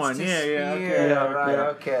chance someone. to Yeah, spear. okay. Yeah, Right, yeah.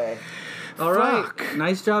 okay. All right. Fuck.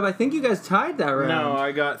 Nice job. I think you guys tied that round. No,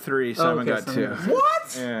 I got 3. Simon okay, got Simon 2. got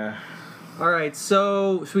What? Yeah. All right.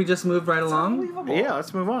 So should we just move right along? Unbelievable. Yeah,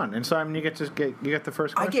 let's move on. And Simon, you get the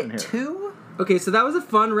first I question get here. 2? Okay, so that was a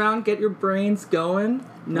fun round. Get your brains going.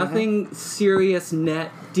 Nothing serious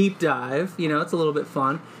net deep dive. You know, it's a little bit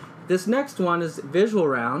fun. This next one is visual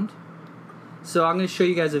round. So I'm going to show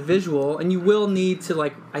you guys a visual, and you will need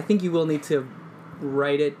to, I think you will need to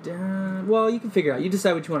write it down. Well, you can figure it out. You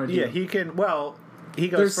decide what you want to do. Yeah, he can. Well, he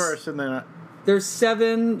goes There's- first, and then. There's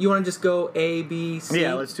 7. You want to just go A, B, C?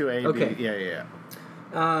 Yeah, let's do A. Okay. B. Yeah.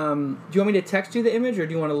 Do you want me to text you the image, or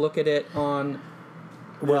do you want to look at it on...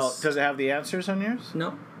 Well, this? does it have the answers on yours?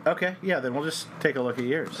 No? Okay, yeah, then we'll just take a look at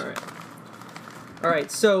yours. All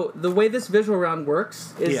right, so the way this visual round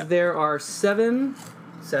works is Yeah. there are seven,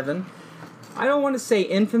 I don't want to say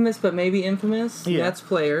infamous, but maybe infamous Nets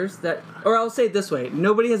players that, or I'll say it this way,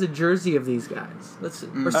 nobody has a jersey of these guys.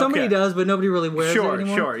 Or somebody Okay. does, but nobody really wears it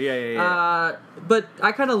anymore. Sure, yeah. But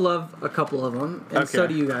I kind of love a couple of them, and so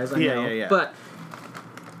Okay. do you guys, I know. Yeah. But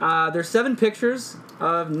there's 7 pictures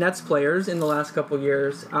of Nets players in the last couple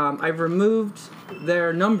years. I've removed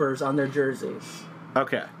their numbers on their jerseys.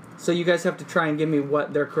 Okay. So you guys have to try and give me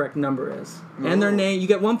what their correct number is. And their name. You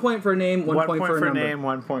get 1 point for a name, 1 point for a number. name,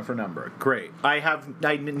 1 point for number. Great. I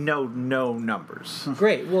know no numbers.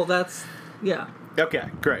 Great. Well, that's... Yeah. Okay,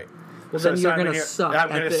 great. Well, then you're Simon going to here- suck I'm at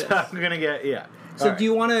gonna this. I'm gonna get So All right. do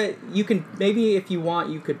you want to... You can... Maybe if you want,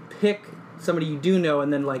 you could pick somebody you do know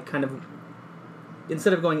and then, kind of...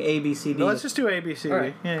 Instead of going A, B, C, D... No, let's just do A, B, C, D. All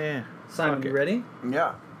right. Yeah. Simon, Okay. you ready?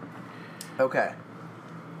 Yeah. Okay.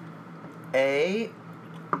 A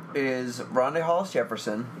is Rondé Hollis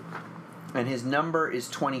Jefferson. And his number is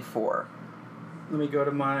 24. Let me go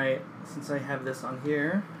to my... Since I have this on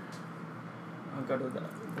here, I'll go to the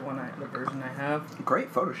version I have.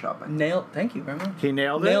 Great photoshopping. Thank you very much. He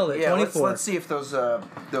nailed it? Nailed it. Yeah, 24. let's see if those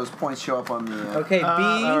points show up on the... Okay, B.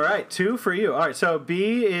 All right, 2 for you. All right, so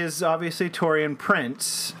B is obviously Torian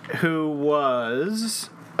Prince, who was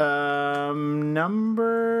number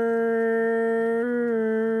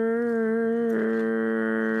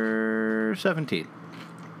 17.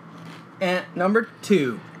 And number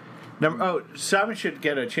 2. Simon should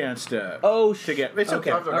get a chance to. To get. It's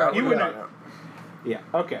okay. Right, you wouldn't. Yeah.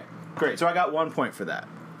 Okay. Great. So I got 1 point for that.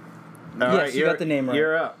 All yes, you got the name right.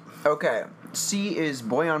 You're up. Okay. C is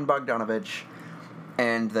Bojan Bogdanovic,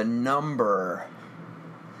 and the number,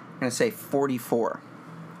 I'm going to say 44.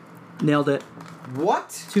 Nailed it.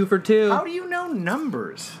 What? 2 for 2. How do you know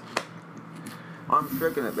numbers? I'm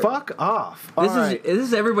freaking it. Fuck off. This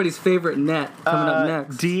is everybody's favorite net coming up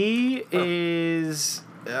next. D is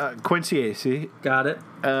Quincy Acey. Got it.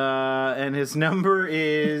 And his number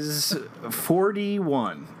is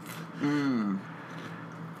 41.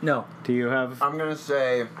 No. Do you have... I'm going to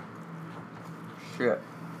say... Shit.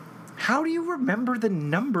 How do you remember the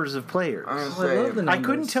numbers of players? I'm going to I love the say... numbers. I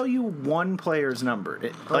couldn't tell you one player's number.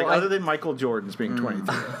 Other than Michael Jordan's being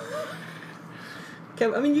 23.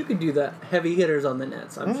 Kev, I mean, you could do that. Heavy hitters on the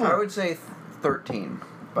nets, I'm sure. I would say 13.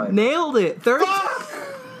 But Nailed it. 30.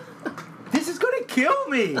 This is going to kill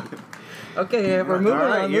me. Okay, we're moving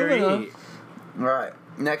on. Moving on. All right.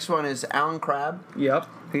 Next one is Alan Crabb. Yep.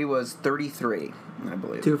 He was 33, I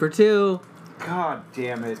believe. 2 for 2. God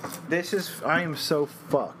damn it. I am so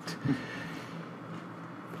fucked.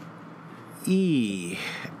 E.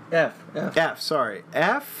 F. Sorry.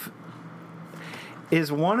 F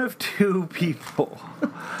is one of 2 people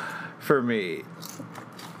for me.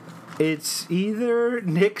 It's either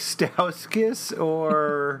Nick Stauskas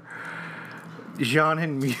or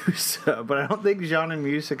Jeanin Musa, but I don't think Jeanin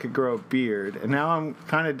Musa could grow a beard. And now I'm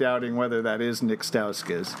kind of doubting whether that is Nick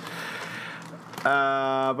Stauskas.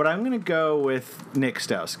 But I'm going to go with Nick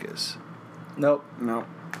Stauskas. Nope. No.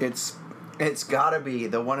 It's got to be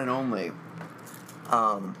the one and only.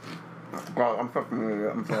 Well, I'm fucking with you.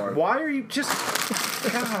 I'm sorry. Why are you just...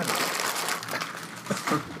 God.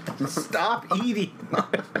 Stop eating.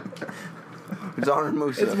 Jeanin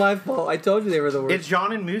Musa. It's my fault. I told you they were the worst. It's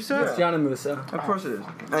Jeanin Musa? It's Jeanin Musa. Of course it is.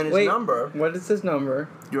 And his Wait, number... what is his number?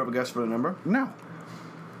 Do you have a guess for the number? No.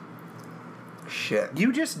 Shit.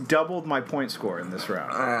 You just doubled my point score in this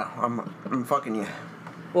round. I'm fucking you.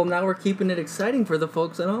 Well, now we're keeping it exciting for the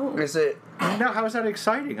folks at home. Is it... No, how is that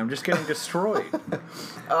exciting? I'm just getting destroyed.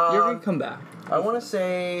 You're going to come back. I want to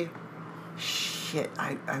say... Shit.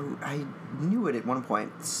 I knew it at one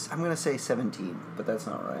point. I'm going to say 17, but that's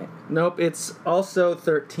not right. Nope, it's also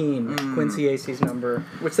 13, Quincy Acey's number,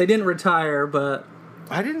 which they didn't retire, but...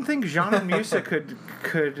 I didn't think Jeanin Musa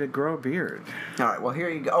could grow a beard. All right, well, here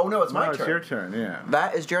you go. Oh, no, it's my turn. It's your turn, yeah.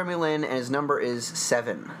 That is Jeremy Lin, and his number is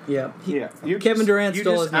 7. Yeah. Kevin Durant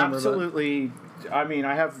stole his number. Absolutely... I mean,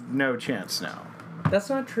 I have no chance now. That's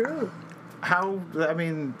not true. How... I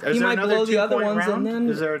mean... He might blow the other ones, round? and then...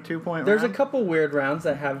 Is there a 2-point There's round? a couple weird rounds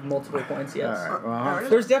that have multiple points, yes. All right, well...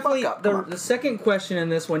 There's definitely... The second question in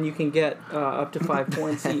this one, you can get up to 5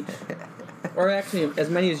 points each. Or actually, as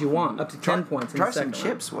many as you want, up to 10 points in the second Try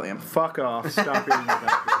some chips, William. Fuck off. Stop eating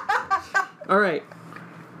that. All right.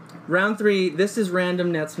 Round 3, this is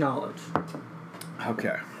random Nets knowledge.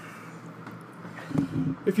 Okay.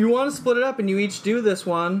 If you want to split it up and you each do this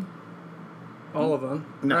one, all of them.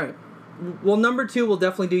 No. All right. Well, number 2 will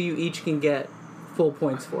definitely do you each can get full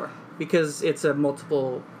points for, because it's a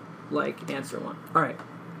multiple, answer one. All right.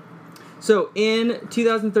 So, in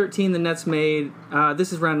 2013, the Nets made...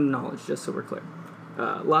 this is random knowledge, just so we're clear.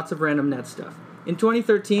 Lots of random Nets stuff. In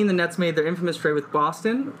 2013, the Nets made their infamous trade with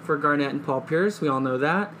Boston for Garnett and Paul Pierce. We all know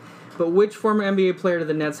that. But which former NBA player did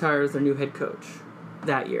the Nets hire as their new head coach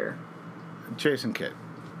that year? Jason Kidd.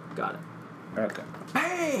 Got it. Okay.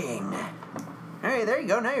 Bang! Hey, there you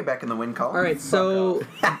go. Now you're back in the win column. All right, so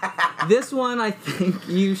this one I think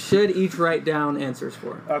you should each write down answers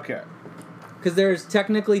for. Okay. Because there's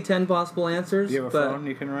technically 10 possible answers. Do you have a phone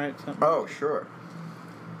you can write something? Oh, sure.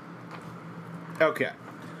 Okay.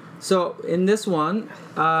 So, in this one,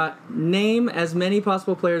 name as many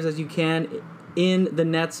possible players as you can in the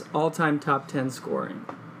Nets' all-time top 10 scoring.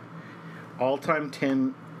 All-time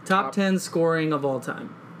 10... Top 10 scoring of all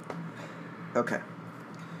time. Okay.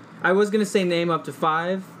 I was going to say name up to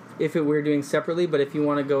 5 if we were doing separately, but if you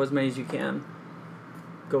want to go as many as you can,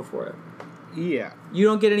 go for it. Yeah. You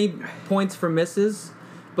don't get any points for misses,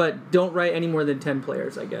 but don't write any more than 10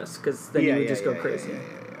 players, I guess, because then you would just go crazy.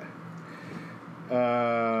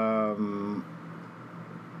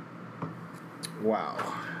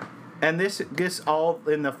 Wow. And this all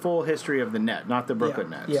in the full history of the net, not the Brooklyn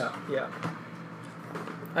Nets. Yeah.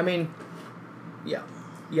 I mean, yeah.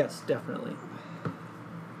 Yes, definitely.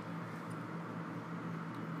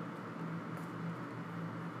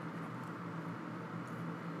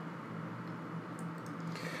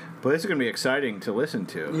 But this is going to be exciting to listen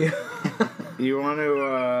to. Yeah. You want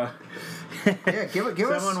to... Yeah, give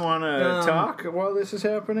us... Someone want to talk while this is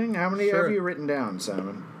happening? How many Sure. have you written down,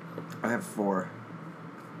 Simon? I have 4.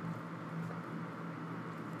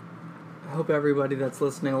 I hope everybody that's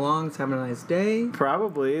listening along is having a nice day.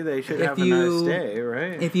 Probably. They should If have a nice day,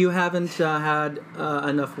 right? If you haven't had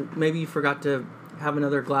enough, maybe you forgot to have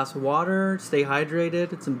another glass of water, stay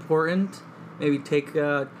hydrated. It's important. Maybe take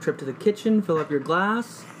a trip to the kitchen, fill up your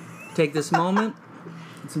glass. Take this moment.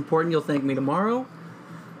 It's important. You'll thank me tomorrow.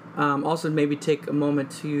 Also, maybe take a moment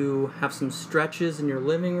to have some stretches in your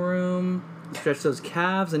living room. Stretch those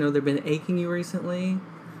calves. I know they've been aching you recently.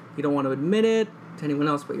 You don't want to admit it to anyone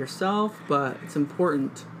else but yourself, but it's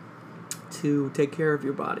important to take care of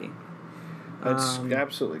your body. That's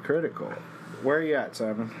absolutely critical. Where are you at,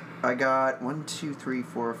 Simon? I got 1, 2, 3,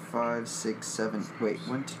 4, 5, 6, 7. Wait,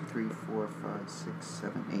 1, 2, 3, 4, 5, 6,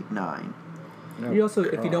 7, 8, 9. No, You also,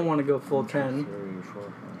 if you God. don't want to go full 1, 2, 10, 3, 4,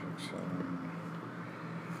 5, 6, 7.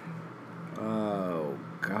 Oh,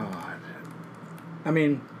 God. I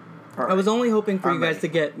mean, All right. I was only hoping for I'm you guys ready.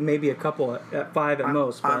 to get maybe a couple at 5 at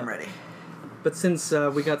most. But, I'm ready. But since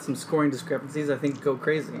we got some scoring discrepancies, I think go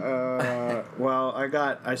crazy. Well,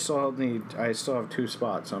 I still have 2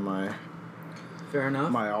 spots on my Fair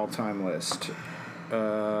enough. all-time list.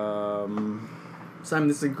 Simon,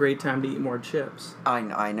 this is a great time to eat more chips.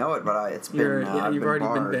 I know it, but it's been I've you've been already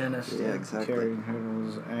barred. been banished. Yeah, exactly. Carrying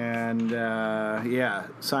Hoodles. And,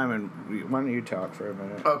 Simon, why don't you talk for a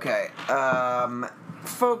minute? Okay,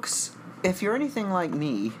 folks, if you're anything like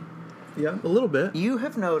me, Yeah, a little bit. you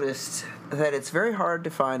have noticed that it's very hard to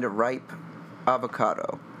find a ripe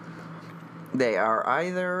avocado. They are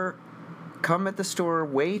either come at the store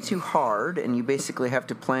way too hard, and you basically have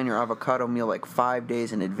to plan your avocado meal like 5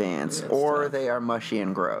 days in advance, Yeah, it's or tough. they are mushy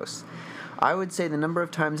and gross. I would say the number of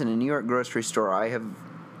times in a New York grocery store I have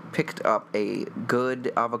picked up a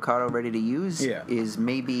good avocado ready to use is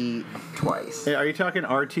maybe twice. Hey, are you talking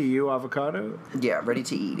RTU avocado? Yeah, ready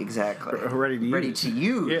to eat, exactly. Ready to use? Ready to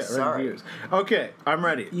use, Yeah, ready sorry. to use. Okay, I'm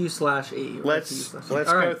ready. U/E. Let's All go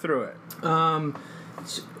right. through it.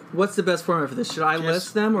 What's the best format for this? Should I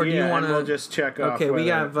list them, or do you want and we'll just check off. Okay,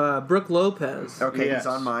 we whether- have Brooke Lopez. Okay, Yes, he's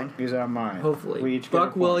on mine. He's on mine. Hopefully. We each get a Buck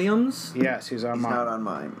point. Williams, Yes, he's on He's mine. not on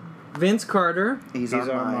mine. Vince Carter, He's He's on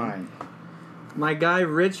on mine. mine. my guy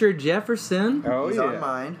Richard Jefferson, Oh He's yeah. on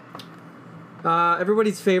mine.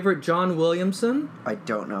 everybody's favorite John Williamson. I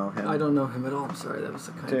don't know him. I don't know him at all. I'm sorry, that was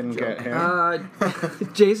a kind Didn't of joke. get him.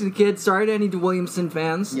 Jason Kidd. Sorry to any Williamson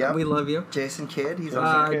fans. Yep. We love you. Jason Kidd, he's Jason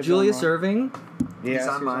on Kidd's Julius on mine. Irving. Yes,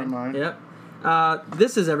 on mine. Yep.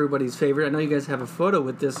 This is everybody's favorite. I know you guys have a photo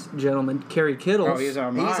with this gentleman, Kerry Kittles. Oh, he's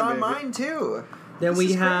on mine. He's on baby. mine too. Then This we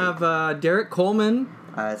is great. have Derek Coleman.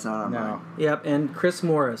 It's not on No, mine. Yep, and Chris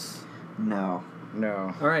Morris. No.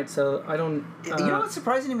 no. All right, so I don't. You know what's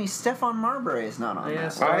surprising to me? Stefan Marbury is not on Yeah,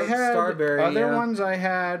 that. Star- I had Starberry, other yeah. ones I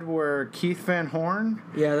had were Keith Van Horn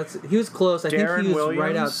Yeah, he was close. I Darren think he was right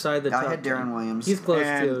Williams. outside the I top. had 10. Darren Williams. He's close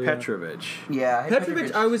and too. Yeah. Petrovich. Yeah, I had Petrovic,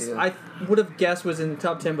 too. I would have guessed was in the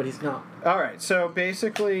top 10, but he's not. All right, so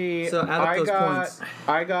basically, So add up those points.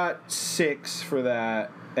 I got 6 for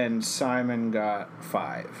that, and Simon got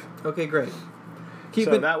 5. Okay, great. Keep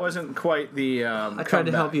So it. that wasn't quite the. I tried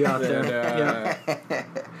to help you out there. Yeah.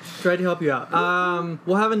 Tried to help you out.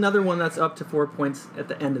 We'll have another one that's up to 4 points at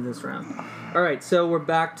the end of this round. All right, so we're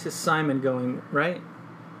back to Simon going, right?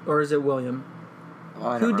 Or is it William?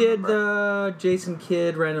 I don't Who did remember. the Jason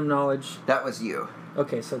Kidd random knowledge? That was you.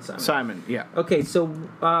 Okay, so it's Simon. Simon, yeah. Okay, so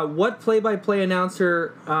what play-by-play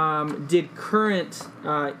announcer did current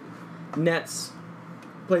Nets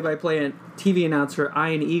play-by-play and TV announcer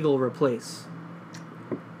Ian Eagle replace?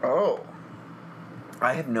 Oh.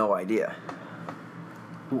 I have no idea.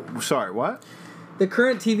 Sorry, what? The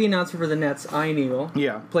current TV announcer for the Nets, Ian Eagle,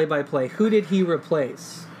 Yeah. play-by-play. Who did he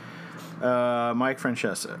replace? Mike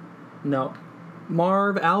Francesa. No,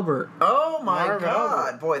 Marv Albert. Oh my Marv God,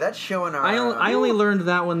 Albert. boy, that's showing our. I only learned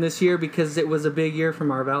that one this year because it was a big year for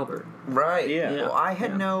Marv Albert. Right. Yeah. Yeah. Well, I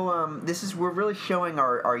had Yeah. no. We're really showing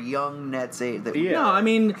our young Nets age. That Yeah. No, I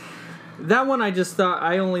mean, that one I just thought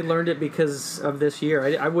I only learned it because of this year.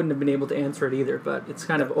 I wouldn't have been able to answer it either, but it's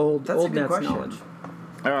kind of old That's a good Nets question. knowledge.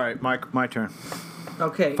 All right, my turn.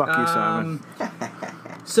 Okay. Fuck you, Simon.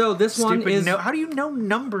 So this one is. How do you know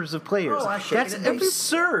numbers of players? That's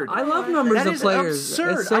absurd. I love numbers of players.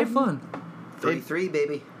 Absurd. It's so fun. 33,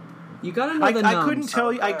 baby. You gotta know the I numbers.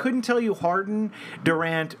 I couldn't tell you Harden,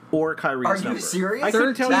 Durant, or Kyrie's Are you number. serious? I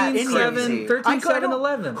couldn't tell you any of 13, 7,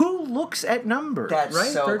 11. Who looks at numbers? That's Right?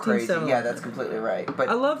 so 13, crazy. 7. Yeah, that's completely right. But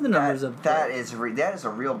I love the numbers of that players. that is a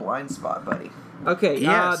real blind spot, buddy. Okay,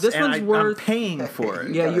 Yes, this and one's worth. I'm paying for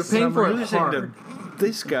it. Yeah, you're paying for it losing to hard.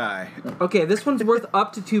 this guy. Okay, this one's worth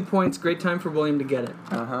up to 2 points. Great time for William to get it.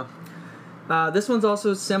 This one's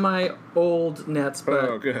also semi-old Nets, but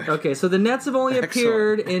Oh, good. okay. So the Nets have only Excellent.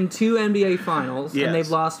 appeared in 2 NBA Finals, Yes. and they've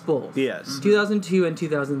lost both. Yes. 2002 and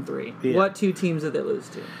 2003. Yeah. What 2 teams did they lose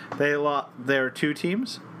to? There are 2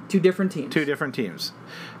 teams. 2 different teams. 2 different teams.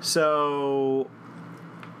 So,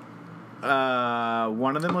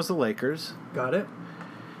 one of them was the Lakers, Got it.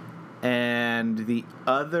 and the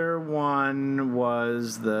other one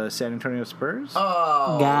was the San Antonio Spurs.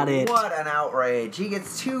 Oh, Got it. What an outrage! He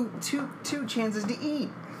gets two chances to eat.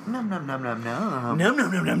 Nom nom nom nom nom.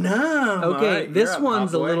 No. Okay, this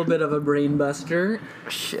one's a little bit of a brain buster.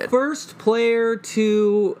 Shit. First player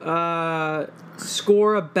to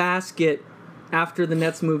score a basket after the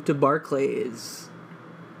Nets moved to Barclays.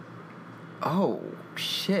 Oh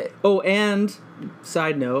shit. Oh, and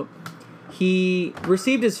side note, he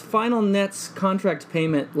received his final Nets contract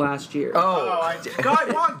payment last year. Oh,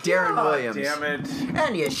 Darren Williams. Damn it.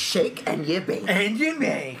 And you shake and you bake. And you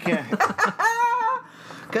make.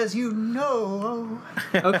 Because you know.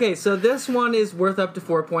 Okay, so this one is worth up to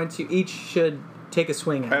 4 points. You each should take a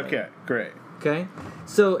swing at it. Okay, great. Okay,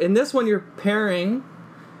 so in this one, you're pairing.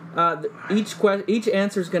 Each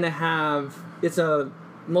answer is going to have. It's a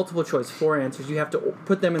multiple choice, 4 answers. You have to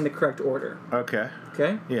put them in the correct order. Okay.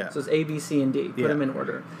 Okay. Yeah. So it's A, B, C, and D. Put Yeah. them in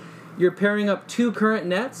order. You're pairing up 2 current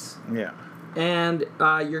Nets, Yeah. and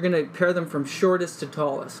you're going to pair them from shortest to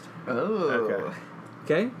tallest. Oh. Okay.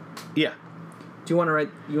 Okay. Yeah. Do you want to write?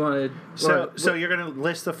 You want to? So you're going to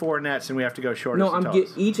list the 4 nets, and we have to go shortest No, to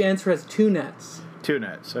tallest. each answer has 2 nets, 2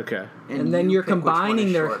 nets. Okay. and then you you're pick which one combining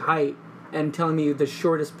is their shorter. height and telling me the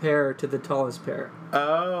shortest pair to the tallest pair.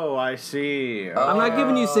 Oh, I see. I'm not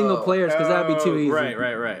giving you single players because that would be too easy.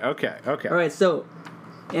 Right. Okay. All right, so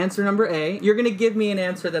answer number A. You're going to give me an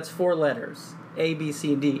answer that's 4 letters. A, B,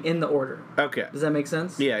 C, and D in the order. Okay. Does that make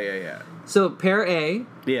sense? Yeah. So pair A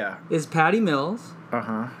Yeah. is Patty Mills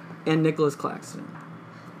Uh-huh. and Nicholas Claxton.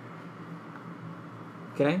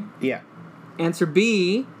 Okay? Yeah. Answer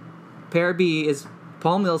B, pair B is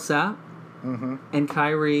Paul Millsap and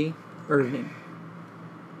Kyrie Irving.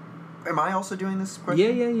 Am I also doing this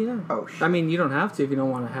question? Yeah. Oh, shit. I mean, you don't have to if you don't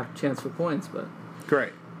want to have a chance for points, but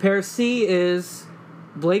Great. pair C is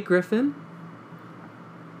Blake Griffin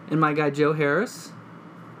and my guy Joe Harris.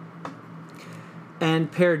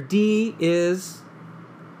 And pair D is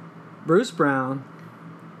Bruce Brown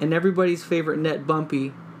and everybody's favorite net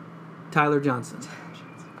bumpy, Tyler Johnson.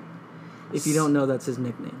 If you don't know, that's his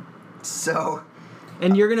nickname. So,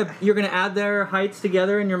 And you're gonna add their heights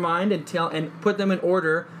together in your mind and put them in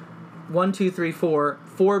order. 1, 2, 3, 4.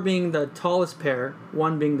 4 being the tallest pair,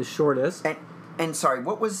 1 being the shortest. and sorry,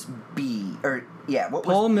 what was B? Or yeah, what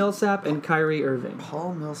Paul was Millsap and Kyrie Irving.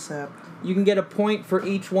 Paul Millsap? You can get a point for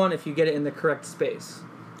each one if you get it in the correct space.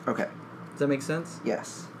 Okay. Does that make sense?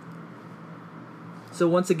 Yes. So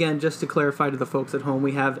once again, just to clarify to the folks at home,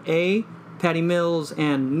 we have A, Patty Mills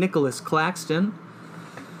and Nicholas Claxton.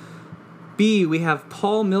 B, we have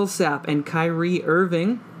Paul Millsap and Kyrie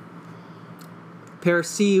Irving. Pair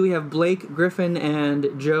C, we have Blake Griffin and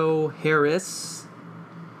Joe Harris.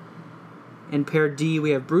 And pair D,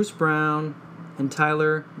 we have Bruce Brown and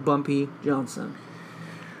Tyler Bumpy Johnson.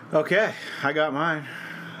 Okay, I got mine.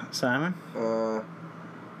 Simon?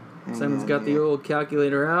 Simon's got the old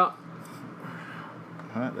calculator out.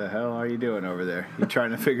 What the hell are you doing over there? You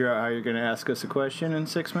trying to figure out how you're going to ask us a question in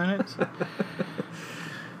 6 minutes?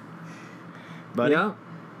 Buddy? Yeah.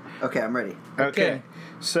 Okay, I'm ready. Okay.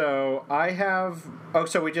 So I have... Oh,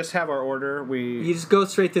 so we just have our order. You just go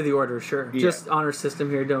straight through the order, sure. Yeah. Just honor system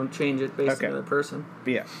here. Don't change it based Okay. on the other person.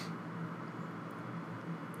 Yeah.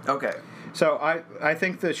 Okay. So I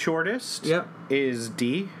think the shortest Yep. is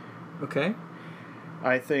D. Okay.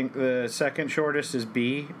 I think the second shortest is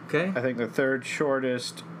B. Okay. I think the third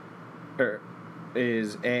shortest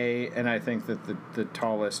is A, and I think that the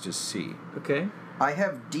tallest is C. Okay. I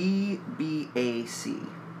have D, B, A, C.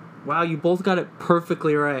 Wow, you both got it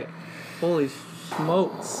perfectly right. Holy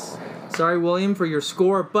smokes. Sorry, William, for your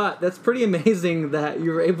score, but that's pretty amazing that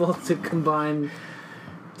you were able to combine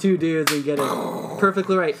 2 dudes and get it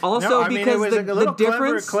perfectly right. Also, No, I mean, because it was a the little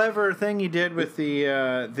difference. clever thing you did with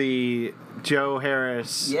the Joe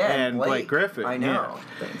Harris and Blake Griffin. I know.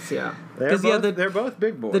 Thanks, yeah. They're both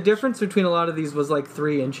big boys. The difference between a lot of these was like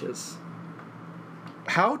 3 inches.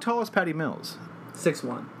 How tall is Patty Mills?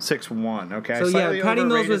 6'1". 6'1". Okay. So yeah, Patty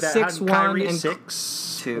Mills was 6'1" Kyrie and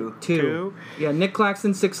 6'2". 2. Yeah, Nick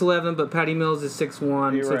Claxton 6'11", but Patty Mills is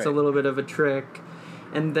 6'1", You're so it's a right. little bit of a trick.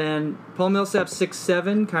 And then Paul Millsap's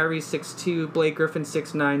 6'7", Kyrie 6'2", Blake Griffin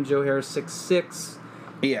 6'9", Joe Harris 6'6",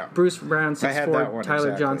 Yeah. Bruce Brown I had that 6'4", one,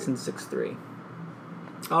 Tyler exactly. Johnson 6'3".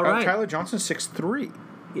 All right. Tyler Johnson 6'3".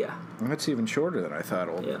 Yeah. That's even shorter than I thought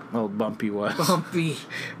Yeah. old Bumpy was. Bumpy.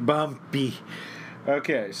 Bumpy.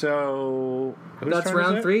 Okay, so That's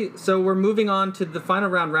round 3. So we're moving on to the final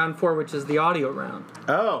round, round 4, which is the audio round.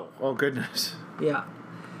 Oh goodness. Yeah.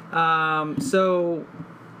 So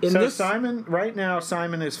in So this, Simon, right now,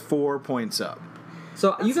 Simon is 4 points up.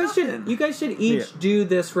 so you guys nothing. should each do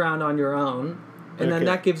this round on your own, and then Okay.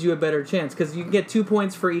 that gives you a better chance because you can get 2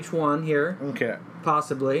 points for each one here, Okay.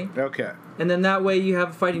 possibly, Okay. and then that way you have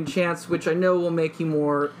a fighting chance, which I know will make you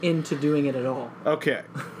more into doing it at all. Okay.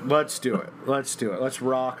 Let's do it. Let's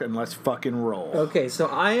rock and let's fucking roll. Okay, so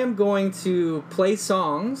I am going to play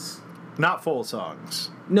songs. Not full songs.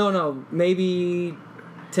 No, maybe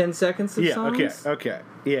 10 seconds of Yeah. songs. Okay.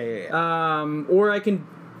 Yeah. Or I can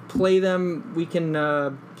play them. We can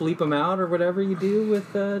bleep them out or whatever you do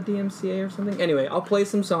with DMCA or something. Anyway, I'll play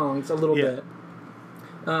some songs a little Yeah. bit.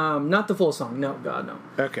 Not the full song. No, God, no.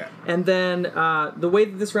 Okay. And then the way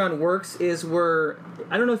that this round works is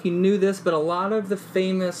I don't know if you knew this, but a lot of the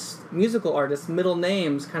famous musical artists' middle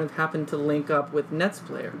names kind of happen to link up with Nets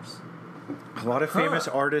players. A lot of famous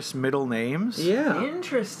artists' middle names. Yeah.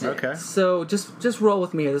 Interesting. Okay. So just roll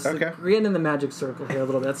with me. This is Okay. we're getting in the magic circle here a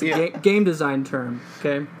little bit. That's a Yeah. game design term.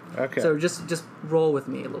 Okay. Okay. So just roll with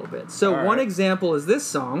me a little bit. So All one right. example is this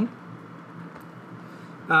song.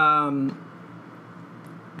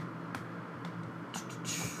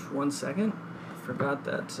 One second. Forgot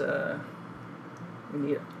that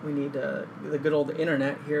we need the good old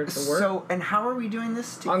internet here to work. So, and how are we doing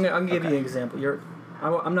this? I'm gonna give you Okay. an example.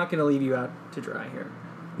 I'm not gonna leave you out to dry here,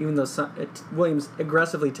 even though William's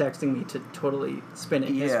aggressively texting me to totally spin it.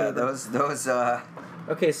 in his Yeah, favor. those.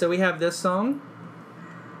 Okay, so we have this song.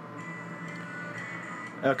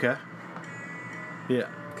 Okay. Yeah.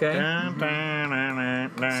 Okay.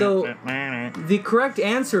 So the correct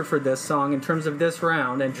answer for this song in terms of this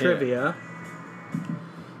round and trivia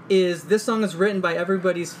is this song is written by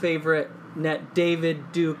everybody's favorite net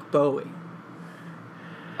David Duke Bowie.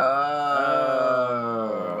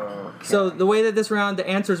 So the way that this round the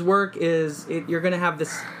answers work is you're going to have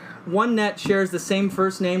this one net shares the same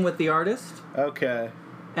first name with the artist, Okay.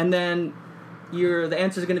 and then the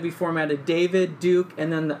answer is going to be formatted David Duke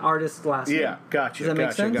and then the artist's last name. Yeah. Gotcha. Does that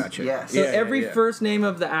make sense? Gotcha. Yes. So Yeah, every yeah. first name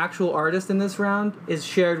of the actual artist in this round is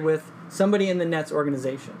shared with somebody in the Nets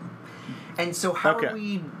organization. And so, how Okay. are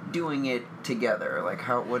we doing it together? Like,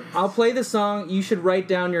 how? What? I'll play the song. You should write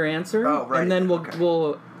down your answer, Oh, right. and then we'll Okay.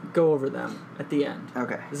 we'll go over them at the end.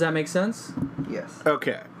 Okay. Does that make sense? Yes.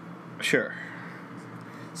 Okay. Sure.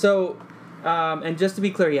 So, and just to be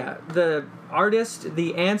clear, yeah, the artist,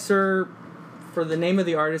 the answer for the name of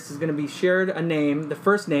the artist is going to be shared a name, the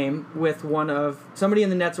first name, with one of somebody in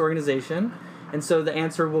the Nets organization, and so the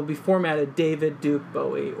answer will be formatted David Duke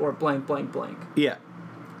Bowie or blank blank blank. Yeah.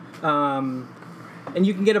 And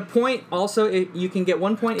you can get a point. Also, you can get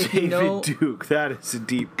 1 point if you know. David Duke. That is a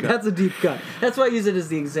deep cut. That's a deep cut. That's why I use it as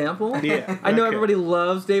the example. Yeah, I know okay. everybody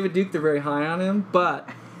loves David Duke. They're very high on him, but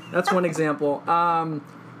that's one example.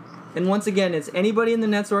 And once again, it's anybody in the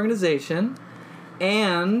Nets organization,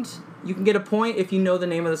 and you can get a point if you know the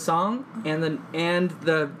name of the song and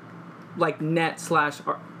the like net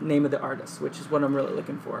 / name of the artist, which is what I'm really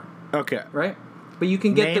looking for, Okay. right? But you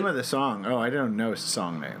can get Name of the song. Oh, I don't know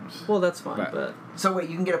song names. well, that's fine, Right. but So wait,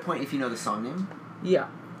 you can get a point if you know the song name. yeah.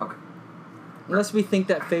 Okay. Unless we think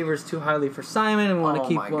that favors too highly for Simon and we want to Oh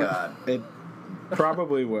keep my one. god. It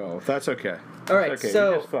probably will. That's okay. All right, That's okay. so-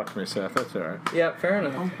 You just fucked me, Seth. That's all right. Yeah, fair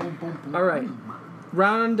enough. All right,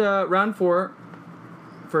 round 4.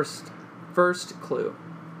 First clue.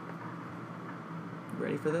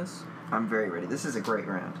 Ready for this? I'm very ready. This is a great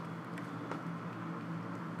round.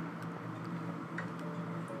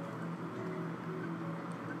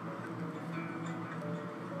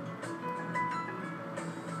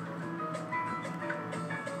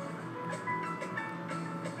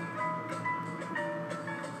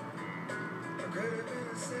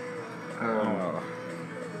 Oh.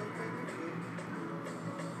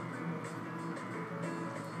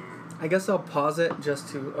 I guess I'll pause it just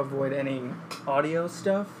to avoid any audio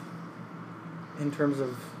stuff. in terms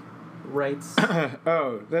of rights?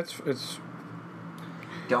 Oh, it's...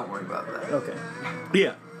 Don't worry about that. Okay.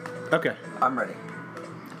 Yeah. Okay. I'm ready.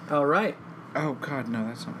 All right. Oh, God, no,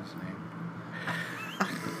 that's not his name.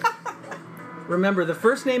 Remember, the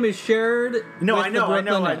first name is shared. No, with I the know Brooklyn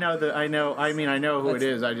Nets. I know who it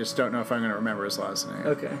That's- is. I just don't know if I'm going to remember his last name.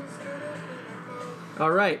 Okay.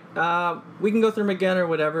 All right. We can go through them again or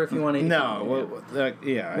whatever if you want to. No,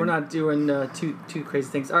 yeah. We're not doing two crazy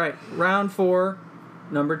things. All right. Round 4,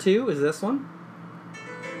 number 2 is this one.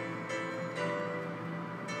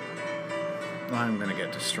 I'm going to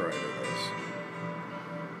get destroyed with this.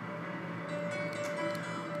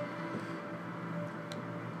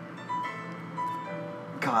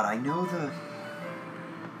 God, I know the...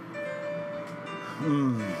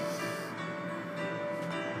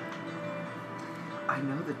 I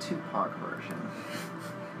know the Tupac version.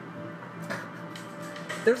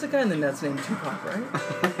 There's a guy in the Nets named Tupac, right?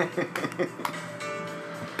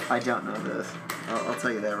 I don't know this. I'll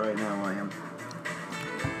tell you that right now, William.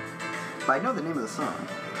 But I know the name of the song.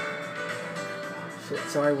 Shit,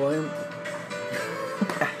 sorry, William.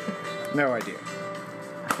 No idea.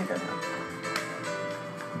 I think I know.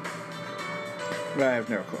 I have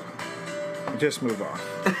no clue. Just move on.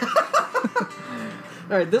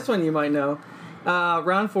 All right, this one you might know.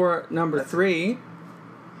 Round 4, number 3.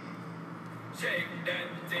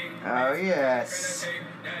 Oh, yes.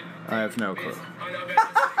 I have no clue.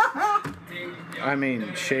 I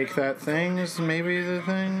mean, shake that thing is maybe the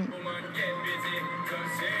thing.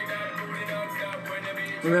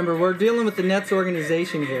 Remember, we're dealing with the Nets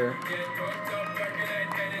organization here.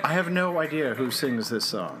 I have no idea who sings this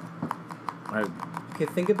song. Okay,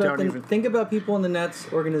 think about think about people in the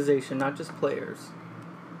Nets organization, not just players.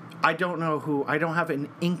 I don't know who. I don't have an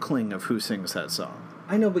inkling of who sings that song.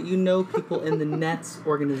 I know, but you know people in the Nets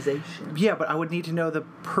organization. Yeah, but I would need to know the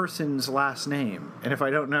person's last name, and if I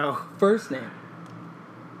don't know, First name.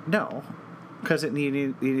 no, because it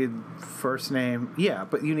needed first name. Yeah,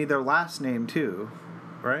 but you need their last name too,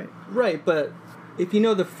 right? Right, but if you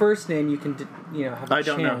know the first name, you can have a I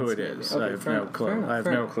don't know who chance, it maybe. is. Okay, I have fair no enough, clue. fair enough, I have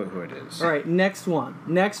fair no enough. clue who it is. All right, next one.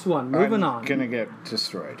 Moving on. I'm gonna get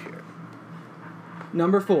destroyed here.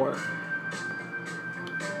 Number 4.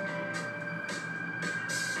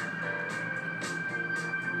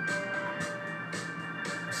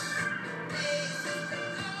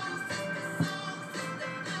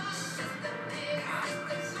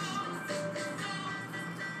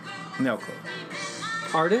 No clue.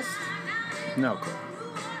 Artist? No clue.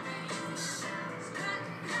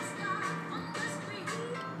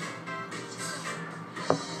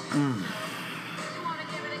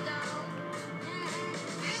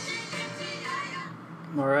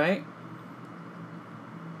 All right.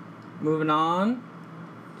 Moving on.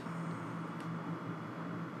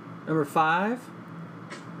 Number 5.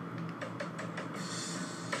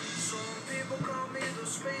 Some people call me the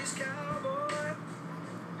space cowboy.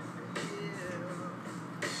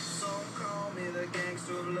 Yeah. Some call me the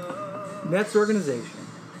gangster of love. Nets organization.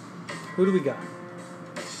 Who do we got?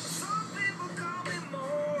 Some people call me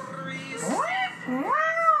Maurice.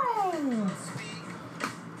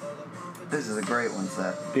 This is a great one,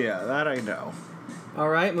 Seth. Yeah, that I know. All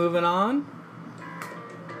right, moving on.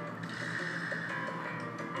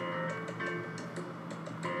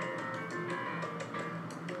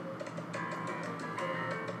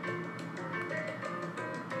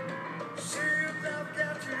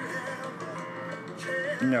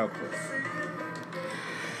 No clue.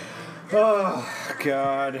 Oh,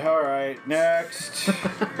 God. All right, next.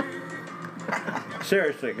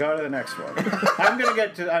 Seriously, go to the next one. I'm going to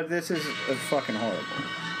get to... this is fucking horrible.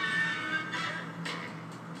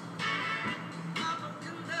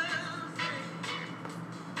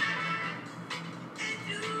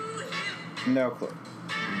 No clue.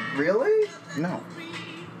 Really? No.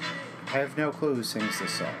 I have no clue who sings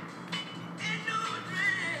this song.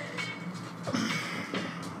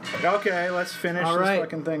 Okay, let's finish All this right,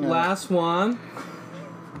 fucking thing up. last one.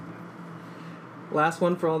 Last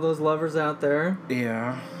one for all those lovers out there.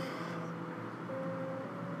 Yeah.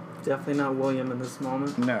 Definitely not William in this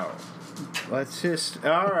moment. No. Let's just...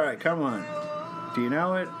 All right, come on. Do you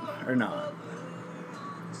know it or not?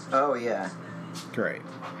 Oh, yeah. Great.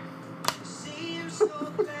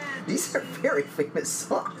 These are very famous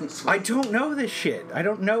songs. I don't know this shit. I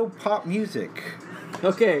don't know pop music.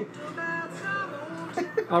 Okay.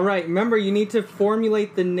 All right. Remember, you need to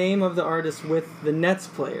formulate the name of the artist with the Nets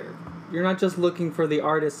player. You're not just looking for the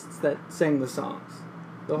artists that sang the songs.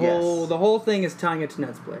 The whole thing is tying it to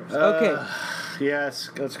Nets players. Okay.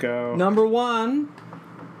 Yes, let's go. Number 1.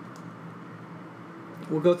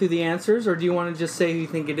 We'll go through the answers, or do you want to just say who you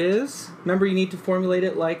think it is? Remember, you need to formulate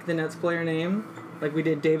it like the Nets player name, like we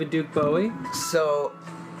did David Duke Bowie. So,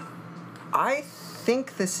 I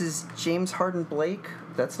think this is James Harden Blake.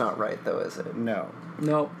 That's not right, though, is it? No.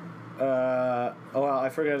 No. Well, I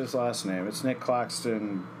forget his last name. It's Nick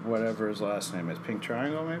Claxton, whatever his last name is. Pink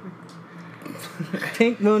Triangle, maybe?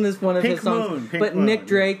 Pink Moon is one of Pink his songs. Moon, Pink but Moon.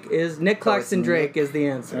 Nick Claxton Drake is the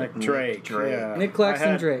answer. Nick Drake. Drake. Yeah. Nick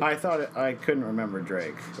Claxton I Drake. I thought I couldn't remember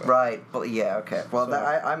Drake. But. Right. Well, yeah, okay. Well, So-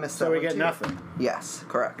 I missed that So we one, get too. nothing. Yes,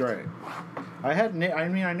 correct. Great. I had Nick. I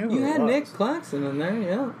mean, I knew who You it had was. Nick Claxton in there,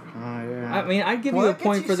 yeah. Yeah. I mean, I'd give Well, you a that gets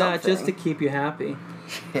point you for that just to something. keep you happy.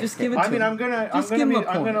 Just give it to I mean, him. I'm gonna Just give him a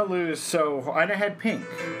I'm point. gonna lose. So I had pink.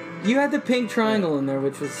 You had the pink triangle in there,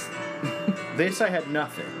 which was... This I had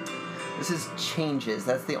nothing. This is Changes.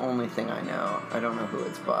 That's the only thing I know. I don't know who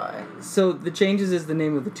it's by. So the Changes is the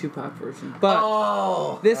name of the Tupac version. But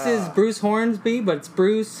Oh! this is Bruce Hornsby, but it's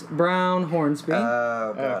Bruce Brown Hornsby.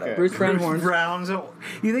 Oh, got Okay. it. Bruce Brown Hornsby. Brown's.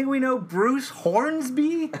 You think we know Bruce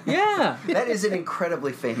Hornsby? Yeah. That is an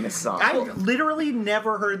incredibly famous song. I've literally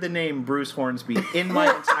never heard the name Bruce Hornsby in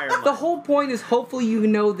my entire life. The whole point is hopefully you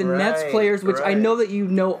know the Nets Right, players, which I right. know that you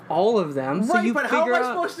know all of them. So Right, you but how am figure I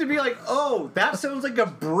out... supposed to be like, oh, that sounds like a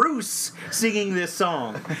Bruce singing this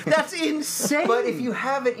song? That's insane. But if you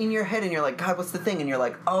have it in your head and you're like, God, what's the thing? And you're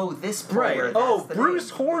like, oh, this player. right, That's oh, the Bruce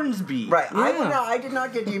name. Hornsby. Right. Yeah. I did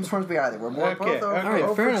not get James Hornsby either. We're both Okay, over, okay. All right,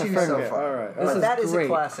 over fair enough, two fair so enough. far. All right, all But This is that is great. a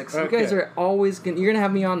classic song. You guys are always gonna... You're gonna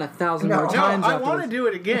have me on 1,000 No. more No, No, times I after want to this. do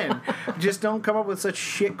it again. Just don't come up with such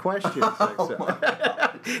shit questions. Like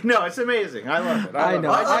that. No, it's amazing. I love it. I love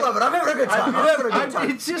know. It. I love it. I'm having a good time. I'm having a good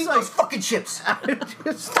time. It's just Eat like those fucking chips.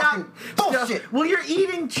 just stop. Bullshit. Well, you're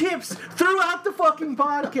eating chips throughout the fucking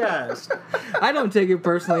podcast. I don't take it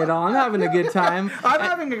personally at all. I'm having a good time. I'm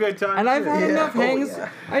having a good time. And I've too. had Yeah. enough Oh, hangs. yeah.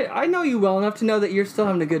 I know you well enough to know that you're still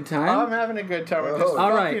having a good time. I'm having a good time. I'm just Oh.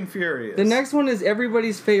 All fucking right. furious. The next one is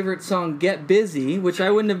everybody's favorite song, Get Busy, which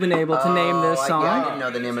I wouldn't have been able to name this song. I didn't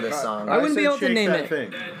know the name of the song. I wouldn't be said able to shake name that it.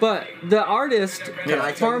 thing. But the artist, Can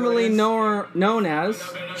I tell you formerly who it is? known as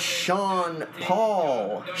Sean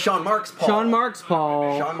Paul. Sean Marks Paul. Sean Marks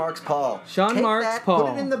Paul, Sean Marks Paul. Sean Take Marks that, Paul.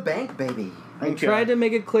 Put it in the bank, baby. Okay. tried to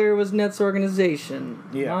make it clear it was Nets organization,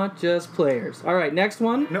 Yeah. not just players. All right, next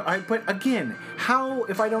one. No, but again, how,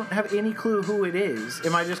 if I don't have any clue who it is,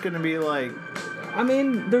 am I just going to be like, I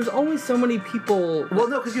mean, there's only so many people. well,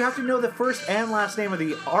 no, because you have to know the first and last name of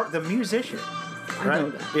the musician. I Right? know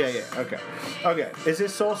that. Yeah, okay. Okay, is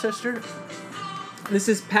this Soul Sister? This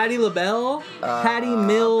is Patti LaBelle. Patty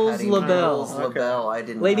Mills Patty LaBelle. Mills LaBelle. I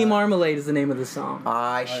didn't. Lady Marmalade is the name of the song.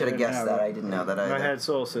 I should have didn't guessed have that. it. I didn't know that either. I had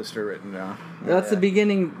Soul Sister written down. That's the Yeah.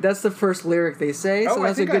 beginning. That's the first lyric they say. So I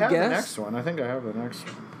that's a think good I have guess. the next one. I think I have the next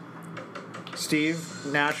one. Steve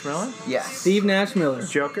Nash Miller? Yes. Steve Nash Miller.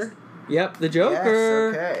 Joker? Yep, the Yes. Joker.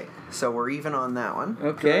 Okay. So we're even on that one.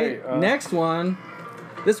 Okay. Great, Next one.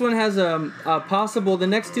 This one has a possible. The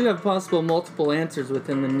next two have possible multiple answers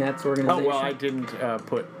within the Nets Oh, organization. well, I didn't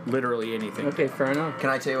put literally anything. Okay, fair enough.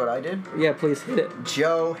 Can I tell you what I did? Yeah, please hit it.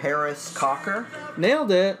 Joe Harris Cocker.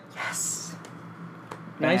 Nailed it. Yes.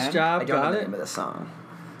 Nice And? job. I don't know Got the it. name of the song.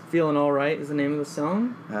 Feeling all right is the name of the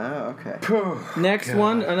song. Oh, okay. Next God.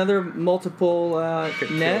 one, another multiple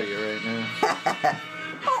Could net. kill you right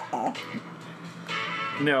now.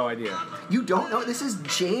 No idea. You don't know? This is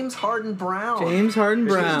James Harden Brown. James Harden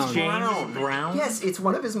This is Brown. James Brown? Yes, it's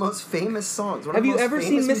one of his most famous songs. One Have of the you most ever famous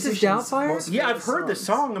seen Mrs. musicians' Doubtfire? most Yeah, I've famous heard the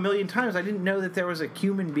songs. song a million times. I didn't know that there was a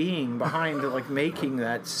human being behind like making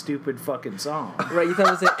that stupid fucking song. Right, you thought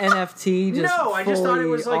it was an NFT, just No, I just thought it fully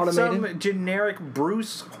was like automated? some generic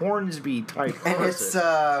Bruce Hornsby type And person.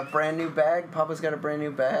 it's brand new bag. Papa's got a brand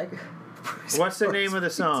new bag. What's the name of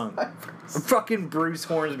the song? Fucking Bruce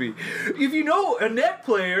Hornsby. If you know a net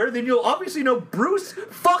player, then you'll obviously know Bruce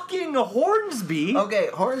fucking Hornsby. Okay,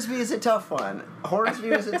 Hornsby is a tough one. Hornsby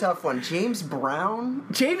is a tough one. James Brown.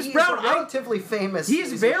 James He Brown, is a relatively famous.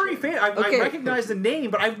 He's very famous. I Okay. recognize the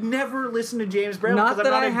name, but I've never listened to James Brown. Not because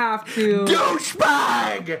that I'm I a have to.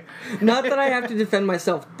 douchebag. Not that I have to defend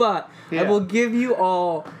myself, but I Yeah. will give you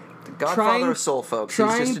all. Godfather of soul, folks. He's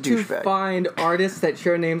Trying just a to douchebag. find artists that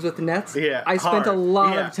share names with the Nets. Yeah, I spent hard. a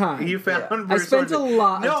lot Yeah. of time. You found Yeah. Bruce I spent Hornsby. a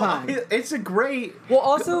lot of No, time. it's a great. Well,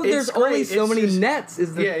 also, It's there's only great. so It's many just- Nets.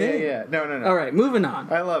 Is the Yeah, thing. yeah. No. All right, moving on.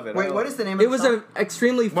 I love it. Wait, what is the name of It the was song? an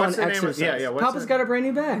extremely fun What's the name of- exercise. yeah, what's Papa's the- got a brand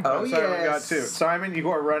new bag. Oh, Simon got yes. two. Simon, you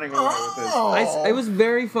are running away with this. It was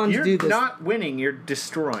very fun You're to do this. not winning. You're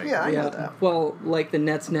destroying. Yeah, I know yeah. that. Well, like the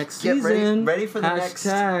Nets next Get season. ready for the next.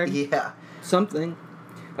 Hashtag Yeah. something.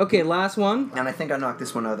 Okay, last one. And I think I knocked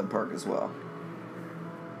this one out of the park as well.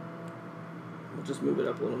 We'll just move it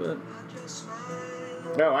up a little bit. I just smile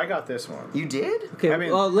No, I got this one. You did? Okay, I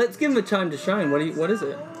mean- well, let's give him a time to shine. What is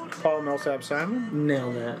it? Paul Millsap Simon?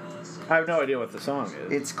 Nailed that. I have no idea what the song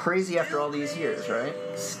is. It's crazy after all these years, right?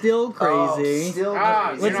 Still crazy. Oh, still Ah,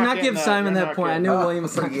 crazy. Let's You're not not give getting that. Simon You're that not point. I getting knew Oh, William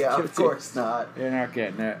was not yeah, gonna give of it to you. course not. You're not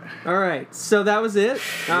getting it. All right, so that was it.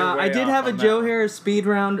 You're I way did off have a on that Joe one. Harris speed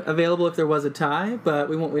round available if there was a tie, but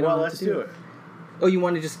we don't. Well, have let's to do it. Oh, you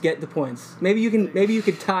want to just get the points? Maybe you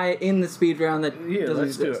could tie it in the speed round that Yeah, doesn't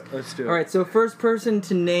let's do exist. it. Let's do it. All right, so first person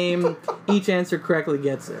to name each answer correctly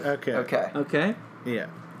gets it. Okay. Okay. Okay. Yeah.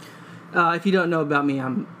 If you don't know about me,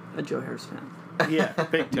 I'm a Joe Harris fan. Yeah.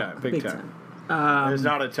 Big time. Big, time. There's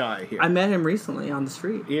not a tie here. I met him recently on the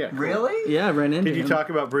street. yeah. Cool. Really? Yeah, I ran into him. Did you talk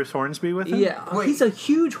about Bruce Hornsby with him? Yeah, Wait. he's a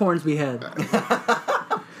huge Hornsby head.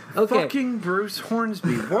 Okay. Fucking Bruce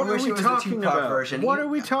Hornsby. What are wish we it was a talking Tupac about? version. What are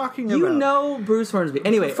we talking You about? know Bruce Hornsby.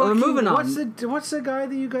 Anyway, we're Fucking- moving on. What's the guy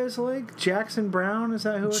that you guys like? Jackson Brown? Is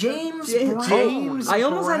that who? It's James James- Brown. James I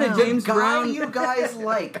almost had a Brown. James Guy Brown. you guys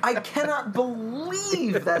like. I cannot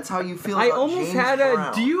believe that's how you feel I about almost James had a-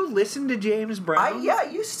 Brown. Do you listen to James Brown? I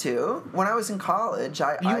used to. When I was in college,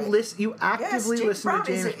 You actively James listen Brown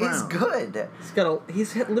to James Brown. is good.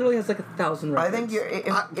 He's literally has like 1,000 I records. think you're.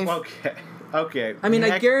 If, Okay. Okay. I mean,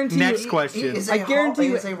 I guarantee you- Next question. He is I guarantee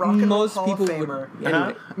you he's a rock and roll most Hall people of would. Famer.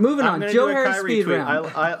 Anyway, moving I'm on. gonna Joe do a Harris Kyrie speed tweet.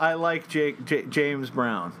 round. I like James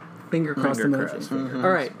Brown. Finger crossed Finger emoji. crossed. Mm-hmm.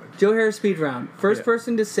 All right, Joe Harris speed round. First Yeah.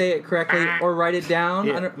 person to say it correctly or write it down.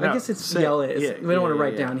 Yeah, I no, guess it's say yell it. it. Yeah, We don't want to yeah,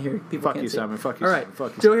 write yeah. down here. People Fuck can't you, see. Simon. Fuck you, All Simon. right,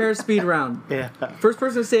 Fuck you, Joe Simon. Harris speed round. Yeah. First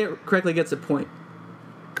person to say it correctly gets a point.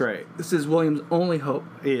 Great. This is William's only hope.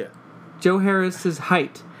 Yeah. Joe Harris's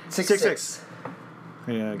height. 6'6".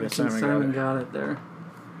 Yeah, I guess And Simon got it. there.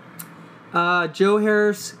 Joe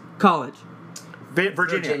Harris college.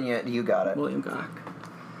 Virginia. You got it. William got it.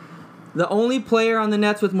 The only player on the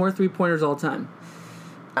Nets with more 3-pointers all time.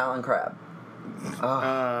 Alan Crabb.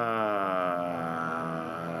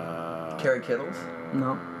 Terry Kittles.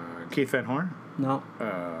 No. Keith Van Horn. No.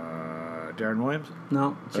 Darren Williams.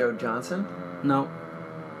 No. Joe Johnson. No.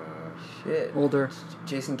 Shit. Older.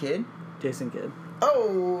 Jason Kidd. Jason Kidd.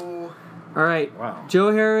 Oh. All right. Wow.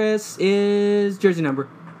 Joe Harris is jersey number.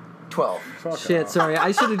 12. Fuck Shit, off. sorry.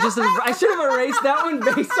 I should have erased that one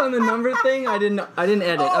based on the number thing. I didn't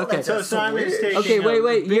edit. Oh, Okay. that's So Simon's weird. taking Okay,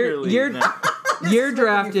 wait. a bigger lead You're now. you're This is making me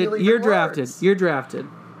drafted. feel even You're drafted. worse. You're drafted.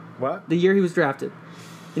 What? The year he was drafted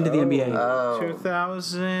into the NBA. Oh.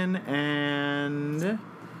 2015?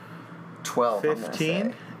 12. I'm gonna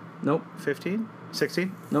say. Nope.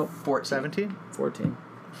 16? Nope. 14. 17? 14.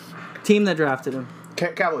 Team that drafted him.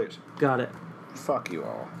 Cavaliers. Got it. Fuck you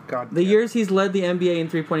all. God. The years he's led the NBA in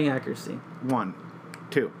 3-pointing accuracy. 1,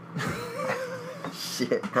 2.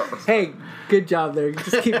 Shit. Hey, good job there.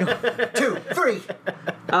 Just keep going. 2, 3.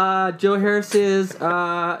 Joe Harris is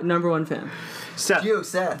number one fan. Seth. You,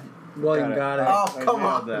 Seth. William got it. Oh, I come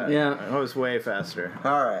nailed on. that. Yeah. I was way faster.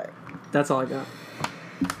 All right. That's all I got.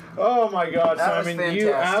 Oh my God, That was Simon! You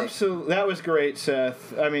fantastic. absolutely. That was great,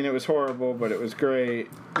 Seth. I mean, it was horrible, but it was great.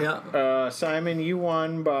 Yeah. Simon, you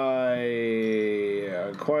won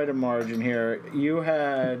by quite a margin here. You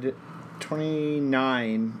had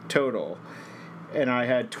 29 total, and I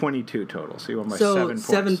had 22 total. So you won by So 7 points.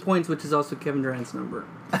 7 points, which is also Kevin Durant's number.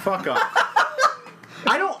 Fuck off.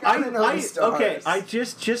 I don't. Gotta know the stars. Okay. I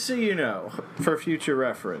just so you know, for future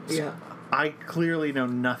reference. Yeah. I clearly know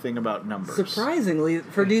nothing about numbers. Surprisingly,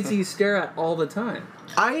 for dudes you stare at all the time.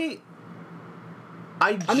 I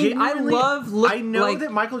I mean, I genuinely- love I know like,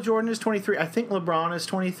 that Michael Jordan is 23. I think LeBron is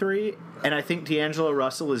 23, and I think D'Angelo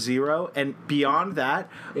Russell is 0. And beyond that,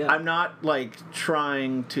 Yeah. I'm not like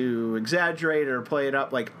trying to exaggerate or play it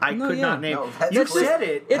up. Like I No, could yeah. not name. No, that's You clear. said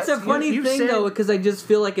it. It's a That's- funny you thing said- though, because I just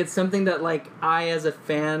feel like it's something that like I, as a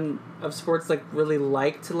fan of sports, like really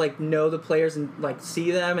like to like know the players and like see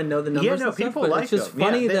them and know the numbers. Yeah, no, and stuff, people but like it's just them.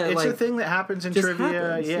 funny Yeah, that it's like a thing that happens in just trivia.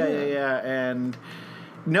 happens, yeah, yeah. and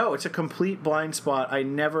no, it's a complete blind spot. I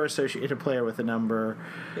never associate a player with a number.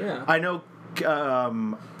 yeah. I know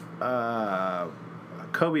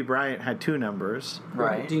Kobe Bryant had 2 numbers.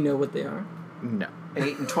 Right. Do you know what they are? No.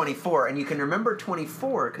 8 and 24, and you can remember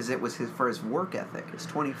 24 because it was for his work ethic, his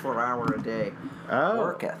 24-hour-a-day Oh,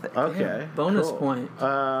 work ethic. Okay. Yeah, bonus cool. point.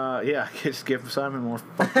 Yeah, just give Simon more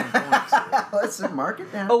fucking points. Let's mark it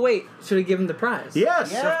down. Oh wait, should we give him the prize?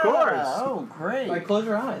 Yes, yeah. of course. Oh, great. Like, close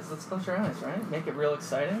your eyes. Let's close your eyes, right? Make it real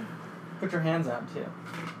exciting. Put your hands out too.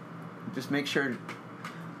 Just make sure.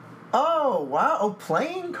 Oh wow! Oh,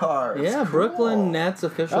 playing cards. Yeah, Cool. Brooklyn Nets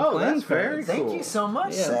official Oh, playing that's very cards. Thank Cool. you so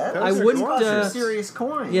much, Yeah. Seth. I Those wouldn't, cost some uh, serious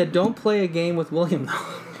coin. Yeah, don't play a game with William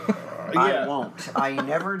though. I won't. I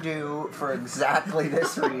never do for exactly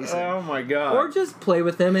this reason. Oh my god. Or just play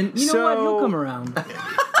with him, and you know what? He'll come around.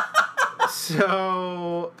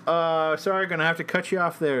 So, sorry, gonna have to cut you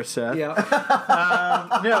off there, Seth. Yeah.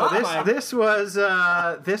 No, Mike. this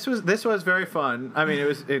was very fun. I mean, it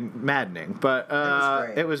was maddening, but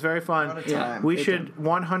great. it was very fun. What a Yeah. time. We should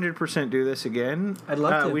 100% do this again. I'd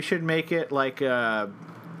love to. We should make it like a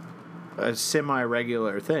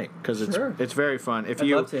semi-regular thing because Sure. it's very fun. If I'd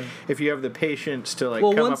you love to. if you have the patience to like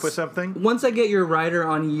come up with something. Once I get your rider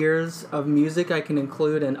on years of music, I can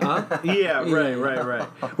include an up. Yeah, Yeah. right.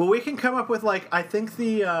 Well, we can come up with like I think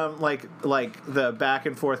the like the back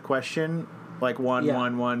and forth question, like one,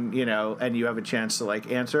 you know, and you have a chance to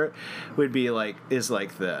like answer it, would be like is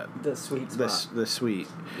like the sweet spot. the sweet.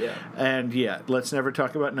 Yeah. And yeah, let's never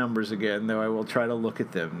talk about numbers again. Though I will try to look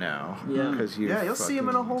at them now. Yeah. Because you. Yeah, you'll see him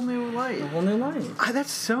in a whole new light. A whole new life.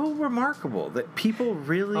 That's so remarkable that people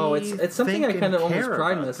really. Oh, it's something think I kind of and almost care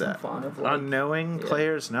pride about myself that. on. Of like, On knowing yeah.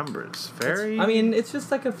 players' numbers. Very. I mean, it's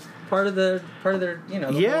just like a part of their you know.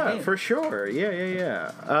 The whole Yeah, game. for sure.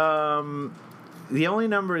 Yeah. The only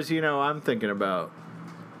numbers I'm thinking about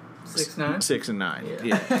 6'9". 6 and 9.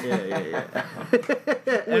 Yeah.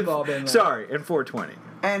 Yeah. We've all been there. Sorry, and 420.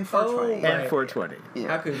 And 420. Right. And 420.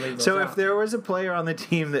 How could we leave those So out? if there was a player on the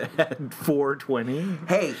team that had 420,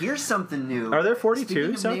 Hey, here's something new. are there Speaking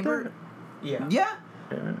 42s of out neighbor- there? Yeah.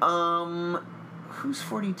 Yeah. Who's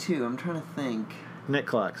 42? I'm trying to think. Nick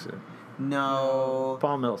Claxton, No.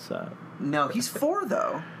 Paul Millsap. No, he's 4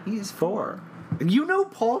 though. He's 4. You know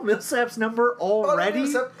Paul Millsap's number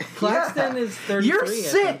already? Claxton is 33. You're I think,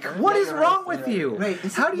 sick. right? What is Yeah, wrong right, with right. you? Wait,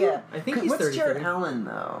 How do you? I think he's What's 33. Jared Allen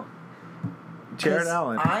though? Jared 'Cause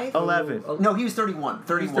Allen, I- 11. Oh, No, he was 31.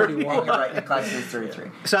 31. 31. Oh, you're right. Nick Claxton is 33.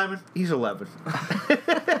 Simon, he's 11.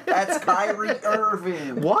 That's Kyrie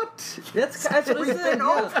Irving. What? That's what I We've said. been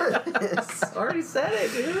Yeah. over this. Already said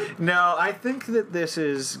it, dude. No, I think that this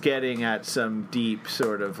is getting at some deep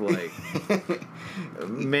sort of like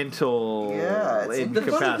mental Yeah, it's- The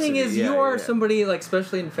incapacity. funny thing is, Yeah, you are yeah. somebody like,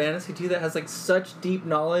 especially in fantasy too, that has like such deep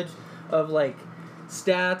knowledge of like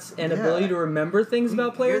stats and Yeah. ability to remember things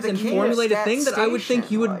about players the and king of formulate a stat thing that I would think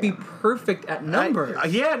station, you would be William. perfect at numbers.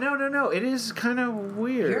 Yeah, no. It is kind of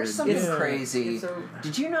weird. Here's something It's- crazy. it's a-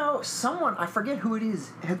 Did you know someone, I forget who it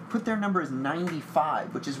is, had put their number as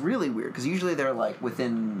 95, which is really weird because usually they're like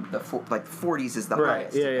within the 40s is the Right.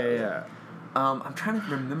 highest. Yeah. I'm trying to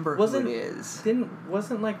remember Wasn't- who it is.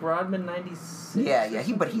 Wasn't like Rodman 96? Yeah,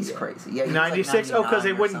 or but he's something? crazy. Yeah, he was like 96? Oh, 'cause they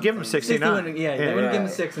 99 or wouldn't give him something. 69. 61, yeah, they wouldn't give him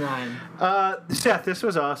right. 6'9". Seth, this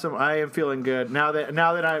was awesome. I am feeling good now that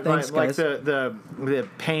I'm Thanks, like guys. the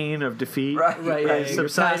pain of defeat. Right, Right, yeah, is you're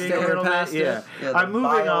subsiding past it, a little you're past bit. it. Yeah, Yeah, the I'm moving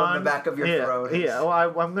bile on. in the back of your yeah, throat. Yeah, well,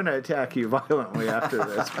 I'm going to attack you violently after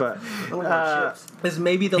this, but Little more chips. Is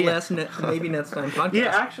maybe the Yeah. last maybe next time podcast.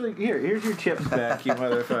 yeah, actually, here's your chips back, you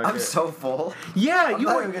motherfucker. I'm so full. Yeah, I'm you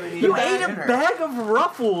not even gonna need you my ate dinner. a bag of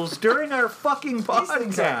Ruffles during our fucking These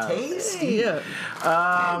things are podcast. tasty. Yeah.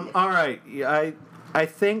 All right, I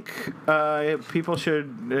think people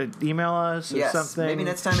should email us or Yes, something. maybe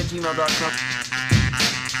next time at gmail.com.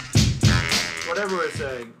 Whatever we're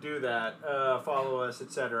saying, do that. Follow us,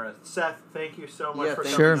 etc. Seth, thank you so much Yeah, for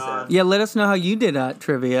thank coming Sure. on. Yeah, let us know how you did at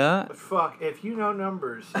trivia. Fuck, if you know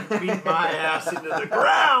numbers, you beat my ass into the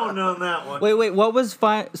ground on that one. Wait, what was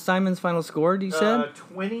Simon's final score, you said?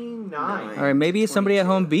 29. All right, maybe somebody at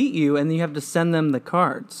home beat you and you have to send them the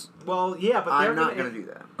cards. Well, yeah, but they're I'm not going to do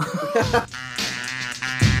that.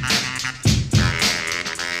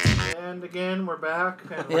 And again, we're back,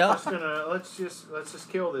 and we're Yeah. just gonna let's just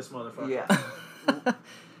kill this motherfucker. Yeah.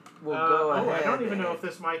 We'll go I ahead. don't even know if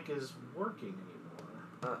this mic is working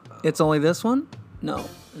anymore. It's only this one? No,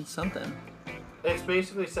 it's something. It's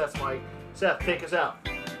basically Seth's mic. Seth, take us out.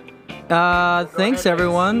 Thanks ahead and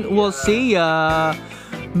everyone. see, We'll see ya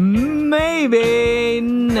maybe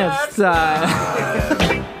next time.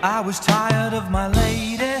 I was tired of my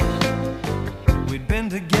lady. We'd been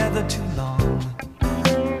together too long.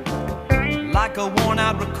 Like a worn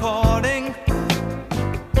out recording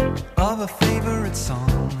of a favorite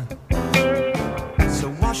song. So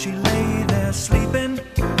while she lay there sleeping,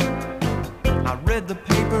 I read the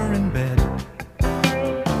paper in bed.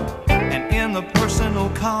 And in the personal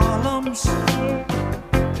columns,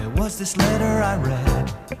 there was this letter I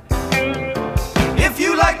read. If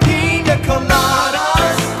you like pina colada,